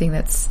at something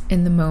that's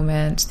in the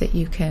moment that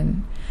you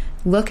can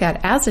look at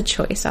as a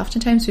choice.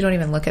 Oftentimes we don't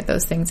even look at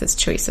those things as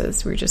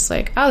choices. We're just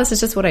like, oh, this is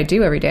just what I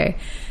do every day.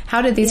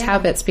 How did these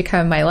habits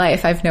become my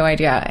life? I have no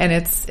idea. And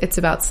it's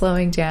about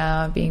slowing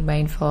down, being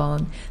mindful,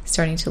 and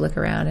starting to look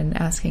around and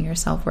asking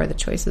yourself where the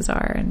choices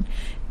are. And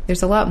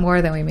there's a lot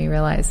more than we may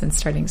realize, and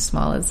starting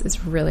small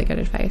is really good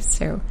advice.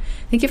 So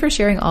thank you for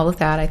sharing all of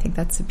that. I think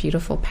that's a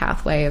beautiful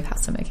pathway of how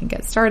someone can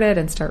get started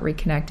and start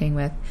reconnecting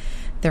with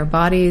their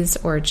bodies,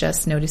 or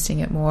just noticing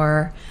it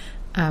more,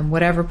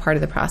 whatever part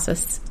of the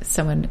process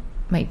someone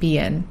might be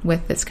in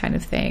with this kind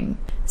of thing.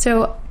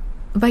 So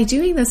by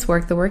doing this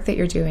work, the work that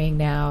you're doing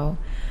now,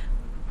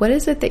 what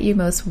is it that you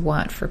most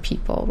want for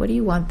people? What do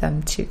you want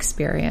them to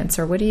experience,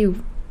 or what do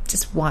you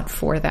just want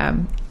for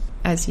them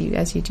as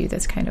you do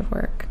this kind of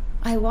work?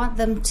 I want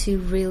them to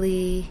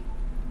really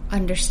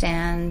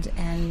understand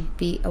and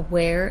be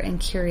aware and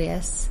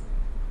curious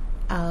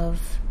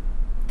of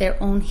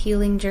their own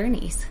healing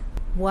journeys.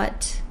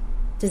 What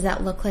does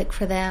that look like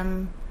for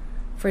them?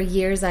 For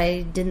years,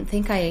 I didn't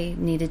think I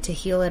needed to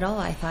heal at all.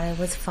 I thought I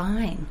was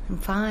fine. I'm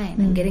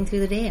fine. I'm getting through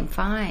the day. I'm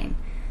fine.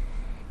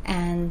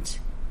 And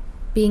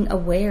being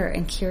aware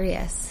and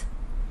curious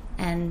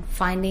and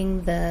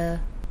finding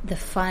the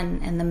fun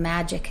and the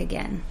magic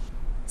again.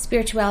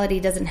 Spirituality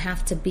doesn't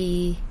have to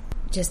be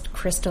just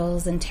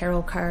crystals and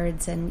tarot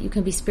cards, and you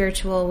can be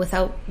spiritual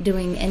without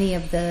doing any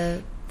of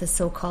the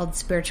so-called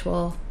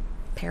spiritual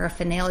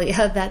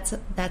paraphernalia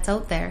that's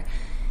out there.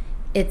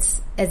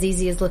 It's as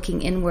easy as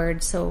looking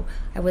inward. So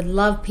I would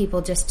love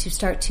people just to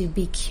start to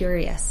be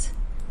curious.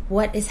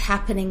 What is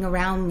happening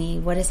around me?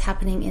 What is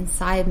happening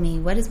inside me?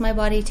 What is my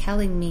body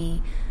telling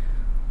me?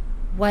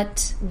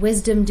 What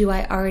wisdom do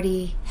I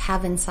already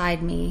have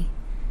inside me?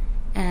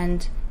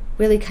 And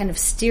really kind of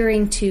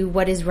steering to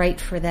what is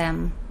right for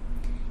them,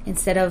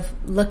 instead of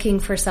looking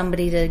for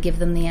somebody to give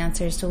them the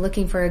answers, to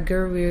looking for a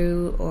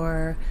guru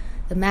or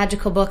the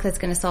magical book that's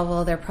going to solve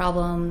all their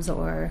problems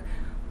or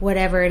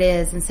whatever it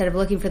is. Instead of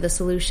looking for the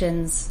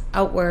solutions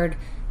outward,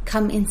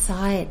 come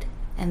inside.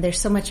 And there's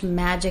so much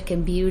magic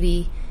and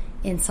beauty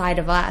inside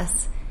of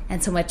us,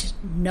 and so much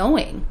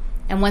knowing.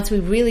 And once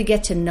we really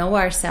get to know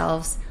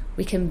ourselves,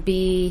 we can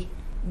be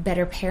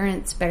better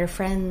parents, better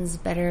friends,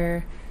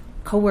 better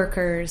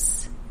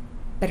coworkers,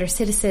 better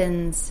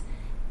citizens.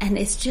 And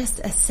it's just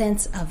a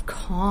sense of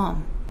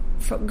calm.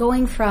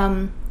 Going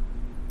from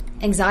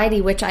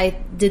anxiety, which I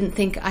didn't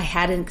think I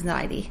had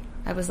anxiety.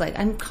 I was like,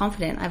 I'm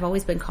confident. I've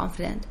always been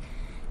confident.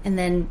 And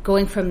then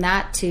going from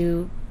that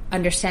to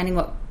understanding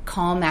what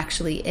calm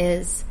actually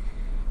is,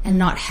 and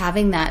not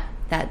having that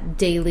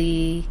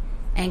daily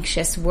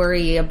anxious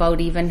worry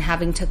about even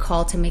having to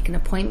call to make an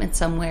appointment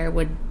somewhere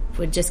would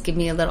just give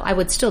me a little, I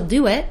would still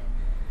do it,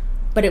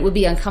 but it would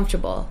be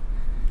uncomfortable.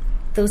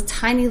 Those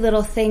tiny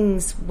little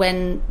things,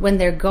 when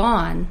they're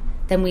gone,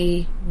 then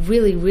we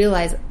really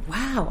realize,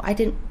 wow, I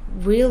didn't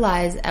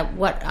realize at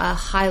what a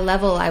high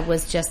level I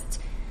was just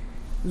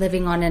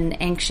living on an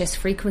anxious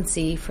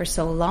frequency for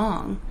so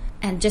long.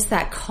 And just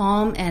that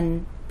calm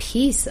and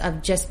peace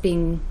of just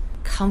being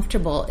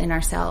comfortable in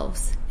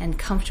ourselves and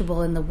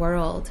comfortable in the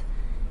world,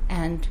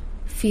 and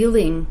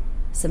feeling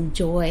some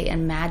joy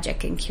and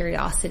magic and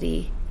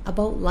curiosity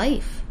about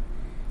life,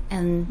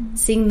 and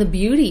seeing the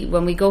beauty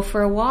when we go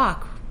for a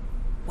walk.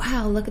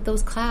 Wow, look at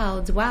those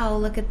clouds. Wow,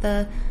 look at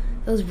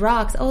those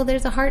rocks. Oh,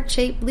 there's a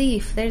heart-shaped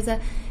leaf. There's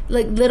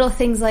little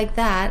things like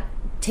that,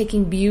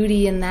 taking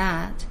beauty in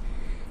that.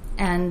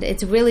 And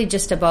it's really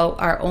just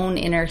about our own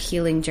inner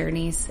healing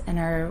journeys and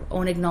our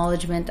own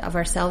acknowledgement of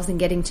ourselves and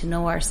getting to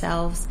know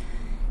ourselves.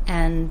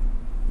 And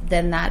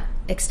then that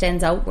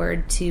extends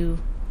outward to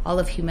all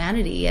of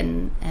humanity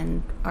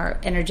and our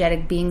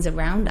energetic beings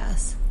around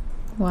us.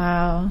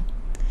 Wow.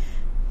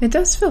 It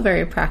does feel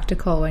very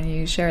practical when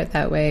you share it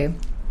that way,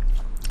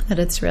 that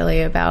it's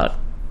really about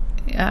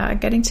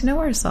getting to know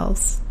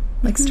ourselves,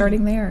 like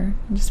starting there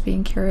and just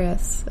being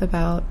curious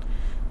about,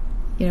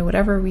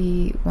 whatever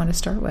we want to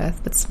start with,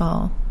 but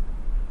small.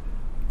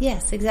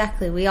 Yes,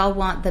 exactly. We all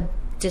want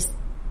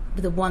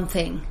the one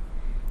thing,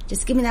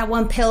 Just give me that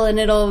one pill and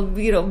it'll,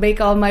 make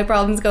all my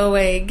problems go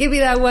away. Give me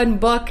that one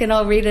book and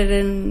I'll read it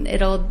and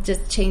it'll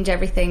just change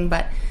everything.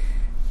 But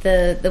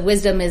the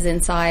wisdom is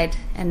inside,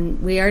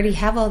 and we already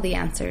have all the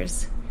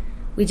answers.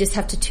 We just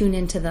have to tune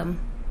into them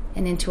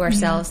and into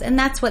ourselves. Mm-hmm. And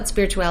that's what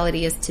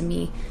spirituality is to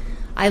me.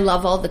 I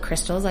love all the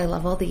crystals. I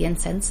love all the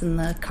incense and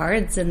the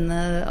cards and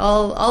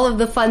all of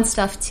the fun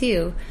stuff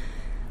too.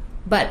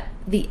 But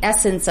the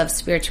essence of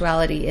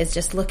spirituality is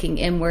just looking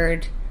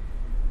inward,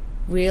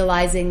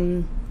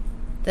 realizing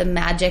the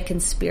magic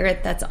and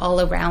spirit that's all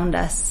around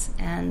us,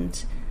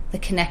 and the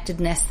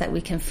connectedness that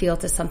we can feel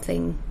to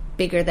something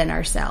bigger than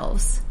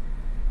ourselves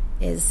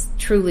is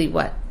truly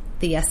what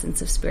the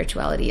essence of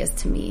spirituality is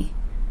to me.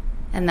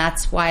 And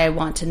that's why I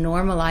want to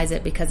normalize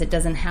it, because it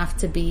doesn't have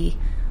to be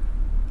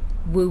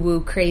woo-woo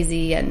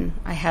crazy. And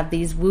I have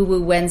these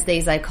woo-woo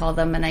Wednesdays, I call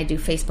them, and I do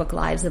Facebook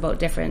Lives about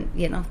different,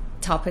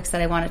 topics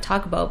that I want to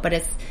talk about. But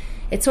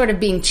it's sort of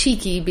being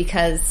cheeky,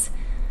 because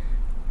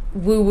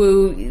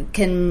woo-woo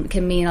can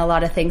mean a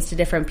lot of things to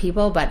different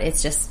people, but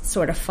it's just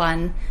sort of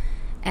fun.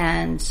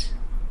 And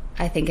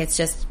I think it's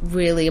just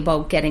really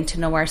about getting to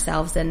know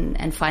ourselves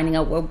and finding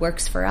out what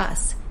works for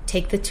us.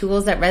 Take the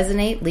tools that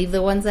resonate, leave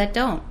the ones that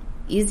don't.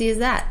 Easy as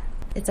that.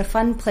 It's a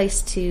fun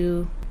place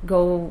to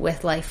go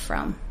with life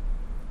from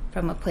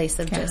a place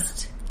of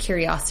just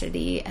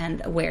curiosity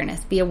and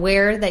awareness. Be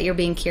aware that you're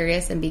being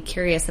curious, and be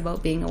curious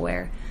about being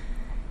aware,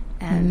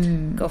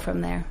 and go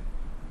from there.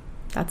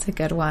 That's a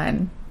good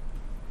one.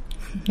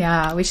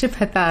 Yeah, we should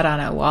put that on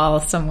a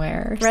wall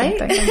somewhere or right?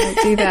 something.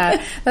 Do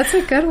that. That's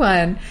a good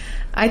one.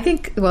 I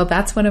think,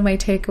 that's one of my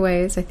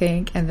takeaways, I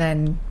think. And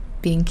then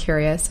being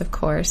curious, of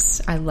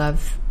course. I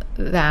love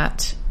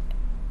that.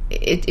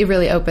 It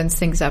really opens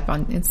things up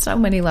in so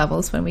many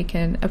levels when we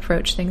can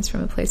approach things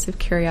from a place of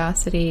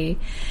curiosity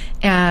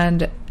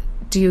and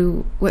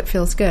do what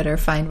feels good, or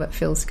find what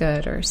feels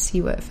good, or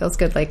see what feels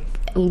good. Like,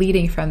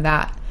 leading from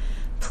that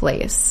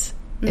place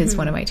is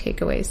one of my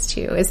takeaways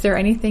too. Is there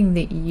anything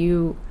that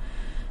you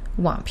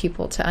want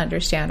people to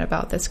understand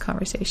about this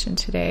conversation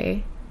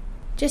today?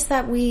 Just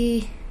that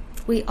we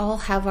all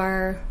have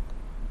our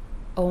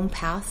own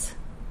paths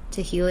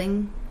to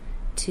healing,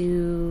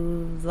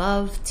 to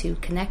love, to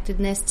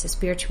connectedness, to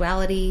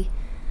spirituality.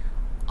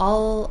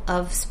 All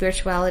of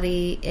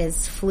spirituality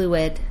is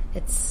fluid.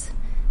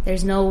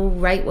 There's no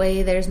right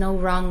way, there's no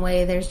wrong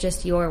way, there's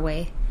just your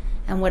way.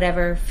 And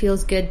whatever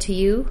feels good to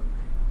you,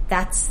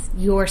 that's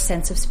your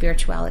sense of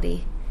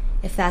spirituality.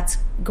 If that's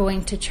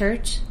going to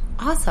church,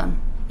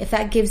 awesome. If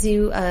that gives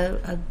you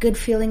a good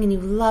feeling and you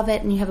love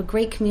it and you have a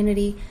great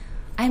community,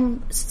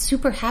 I'm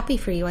super happy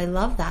for you. I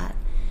love that.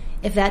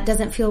 If that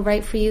doesn't feel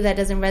right for you, that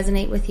doesn't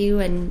resonate with you,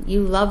 and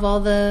you love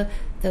all the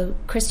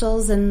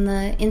crystals and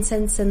the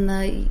incense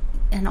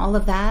and all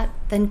of that,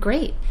 then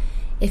great.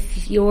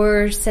 If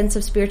your sense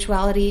of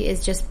spirituality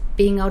is just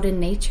being out in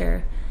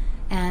nature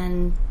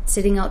and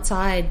sitting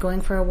outside,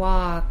 going for a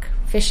walk,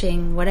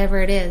 fishing,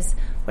 whatever it is,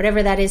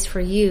 whatever that is for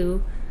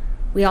you,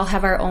 we all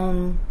have our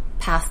own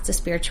path to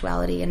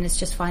spirituality, and it's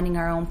just finding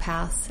our own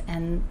paths.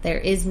 And there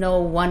is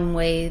no one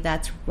way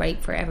that's right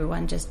for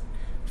everyone. Just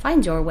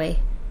find your way.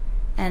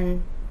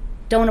 And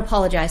don't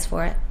apologize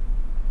for it.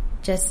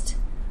 Just,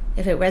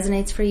 if it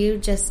resonates for you,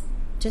 just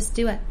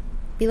do it.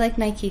 Be like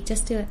Nike,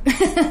 just do it.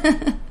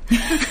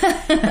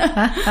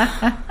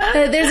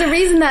 There's a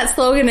reason that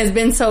slogan has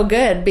been so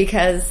good,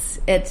 because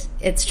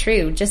it's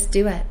true. Just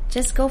do it.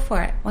 Just go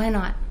for it. Why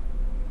not?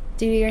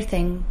 Do your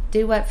thing.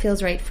 Do what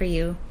feels right for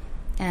you.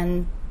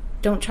 And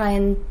don't try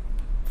and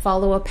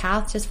follow a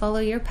path. Just follow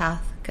your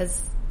path,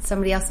 because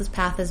somebody else's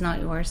path is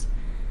not yours.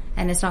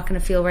 And it's not going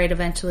to feel right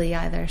eventually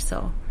either.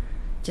 So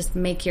just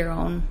make your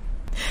own.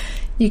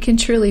 You can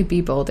truly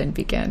be bold and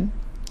begin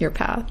your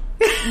path.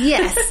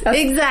 Yes,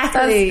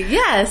 exactly.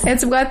 Yes.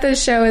 It's what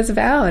this show is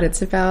about.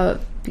 It's about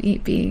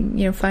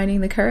being,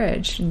 finding the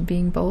courage and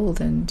being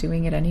bold and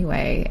doing it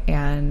anyway,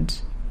 and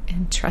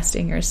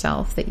trusting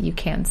yourself that you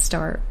can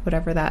start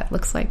whatever that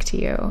looks like to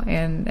you.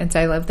 And so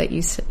I love that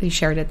you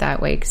shared it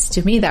that way, because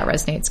to me that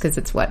resonates, because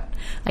it's what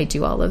I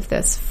do all of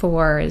this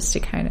for, is to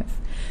kind of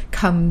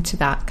come to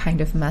that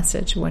kind of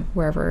message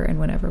wherever and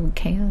whenever we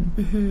can.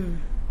 Mm-hmm.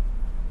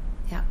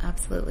 Yeah,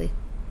 absolutely.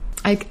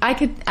 I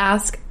could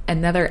ask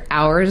another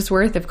hour's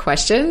worth of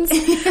questions.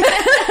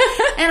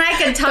 And I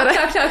can talk.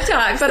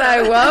 But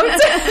I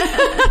won't.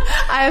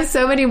 I have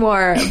so many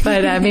more,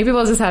 but maybe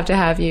we'll just have to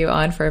have you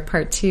on for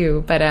part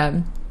 2.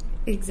 But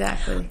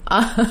exactly.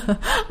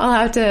 I'll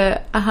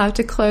have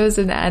to close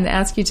and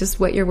ask you just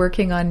what you're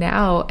working on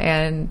now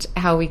and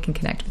how we can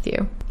connect with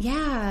you.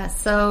 Yeah,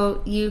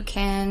 so you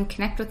can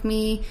connect with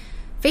me.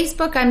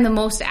 Facebook, I'm the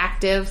most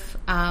active.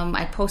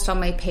 I post on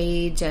my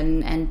page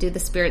and do the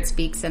Spirit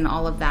Speaks and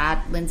all of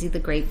that. Lindsay the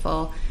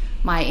Grateful.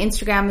 My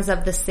Instagram is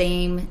of the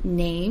same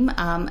name.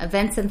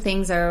 Events and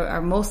things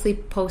are mostly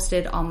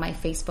posted on my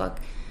Facebook.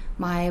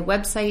 My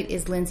website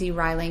is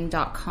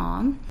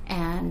lindsayreiling.com,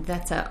 and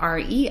that's a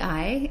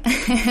REI,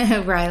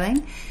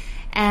 Reiling.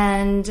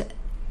 And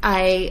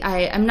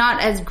I'm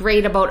not as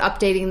great about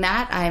updating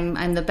that.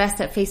 I'm the best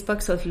at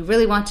Facebook, so if you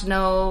really want to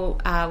know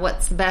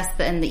what's the best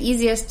and the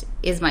easiest,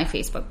 is my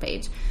Facebook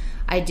page.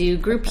 I do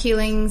group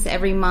healings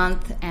every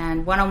month,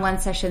 and one-on-one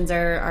sessions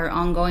are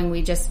ongoing.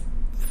 We just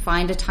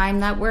find a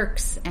time that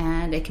works,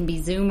 and it can be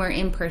Zoom or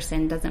in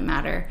person, doesn't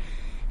matter.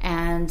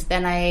 And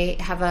then I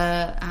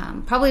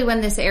have probably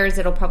when this airs,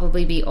 it'll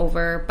probably be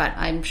over, but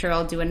I'm sure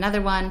I'll do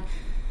another one,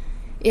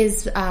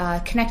 is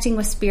connecting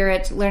with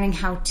spirit, learning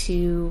how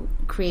to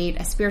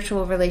create a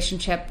spiritual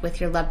relationship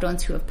with your loved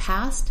ones who have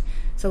passed.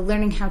 So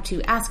learning how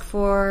to ask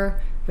for,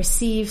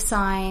 receive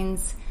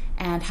signs,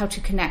 and how to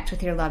connect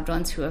with your loved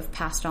ones who have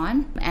passed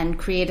on and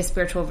create a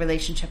spiritual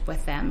relationship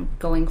with them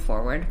going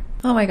forward.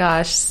 Oh my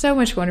gosh, so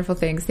much wonderful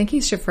things. Thank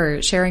you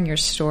for sharing your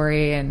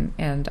story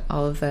and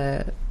all of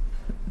the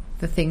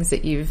things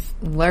that you've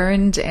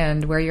learned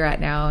and where you're at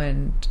now.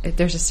 And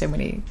there's just so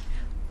many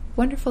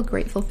wonderful,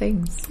 grateful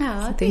things.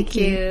 Oh, so thank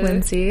you,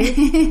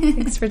 Lindsay.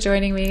 Thanks for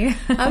joining me.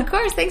 Of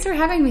course. Thanks for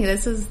having me.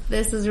 This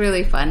is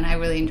really fun. I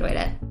really enjoyed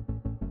it.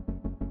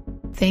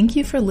 Thank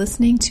you for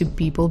listening to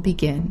People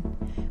Begin.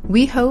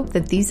 We hope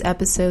that these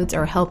episodes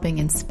are helping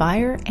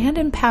inspire and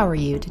empower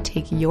you to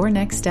take your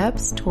next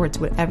steps towards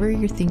whatever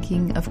you're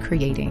thinking of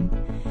creating.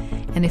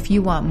 And if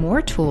you want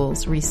more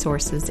tools,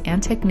 resources,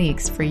 and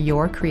techniques for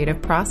your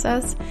creative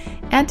process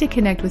and to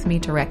connect with me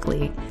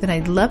directly, then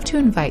I'd love to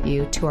invite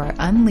you to our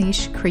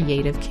Unleash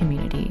Creative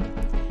community.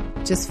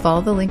 Just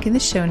follow the link in the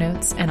show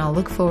notes and I'll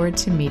look forward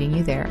to meeting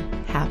you there.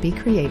 Happy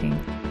creating.